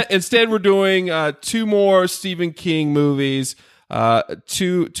instead, we're doing 2 more Stephen King movies.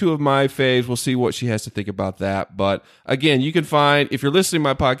 Two of my faves. We'll see what she has to think about that. But again, you can find, if you're listening to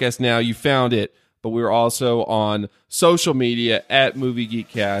my podcast now, you found it. But we're also on social media at Movie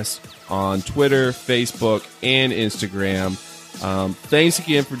Geekcast on Twitter, Facebook, and Instagram. Thanks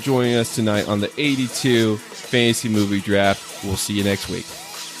again for joining us tonight on the 82 Fantasy Movie Draft. We'll see you next week.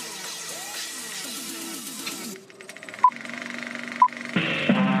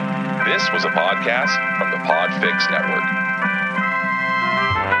 This was a podcast from the Podfix Network.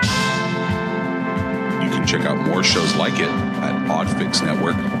 You can check out more shows like it at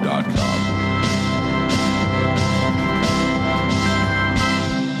podfixnetwork.com.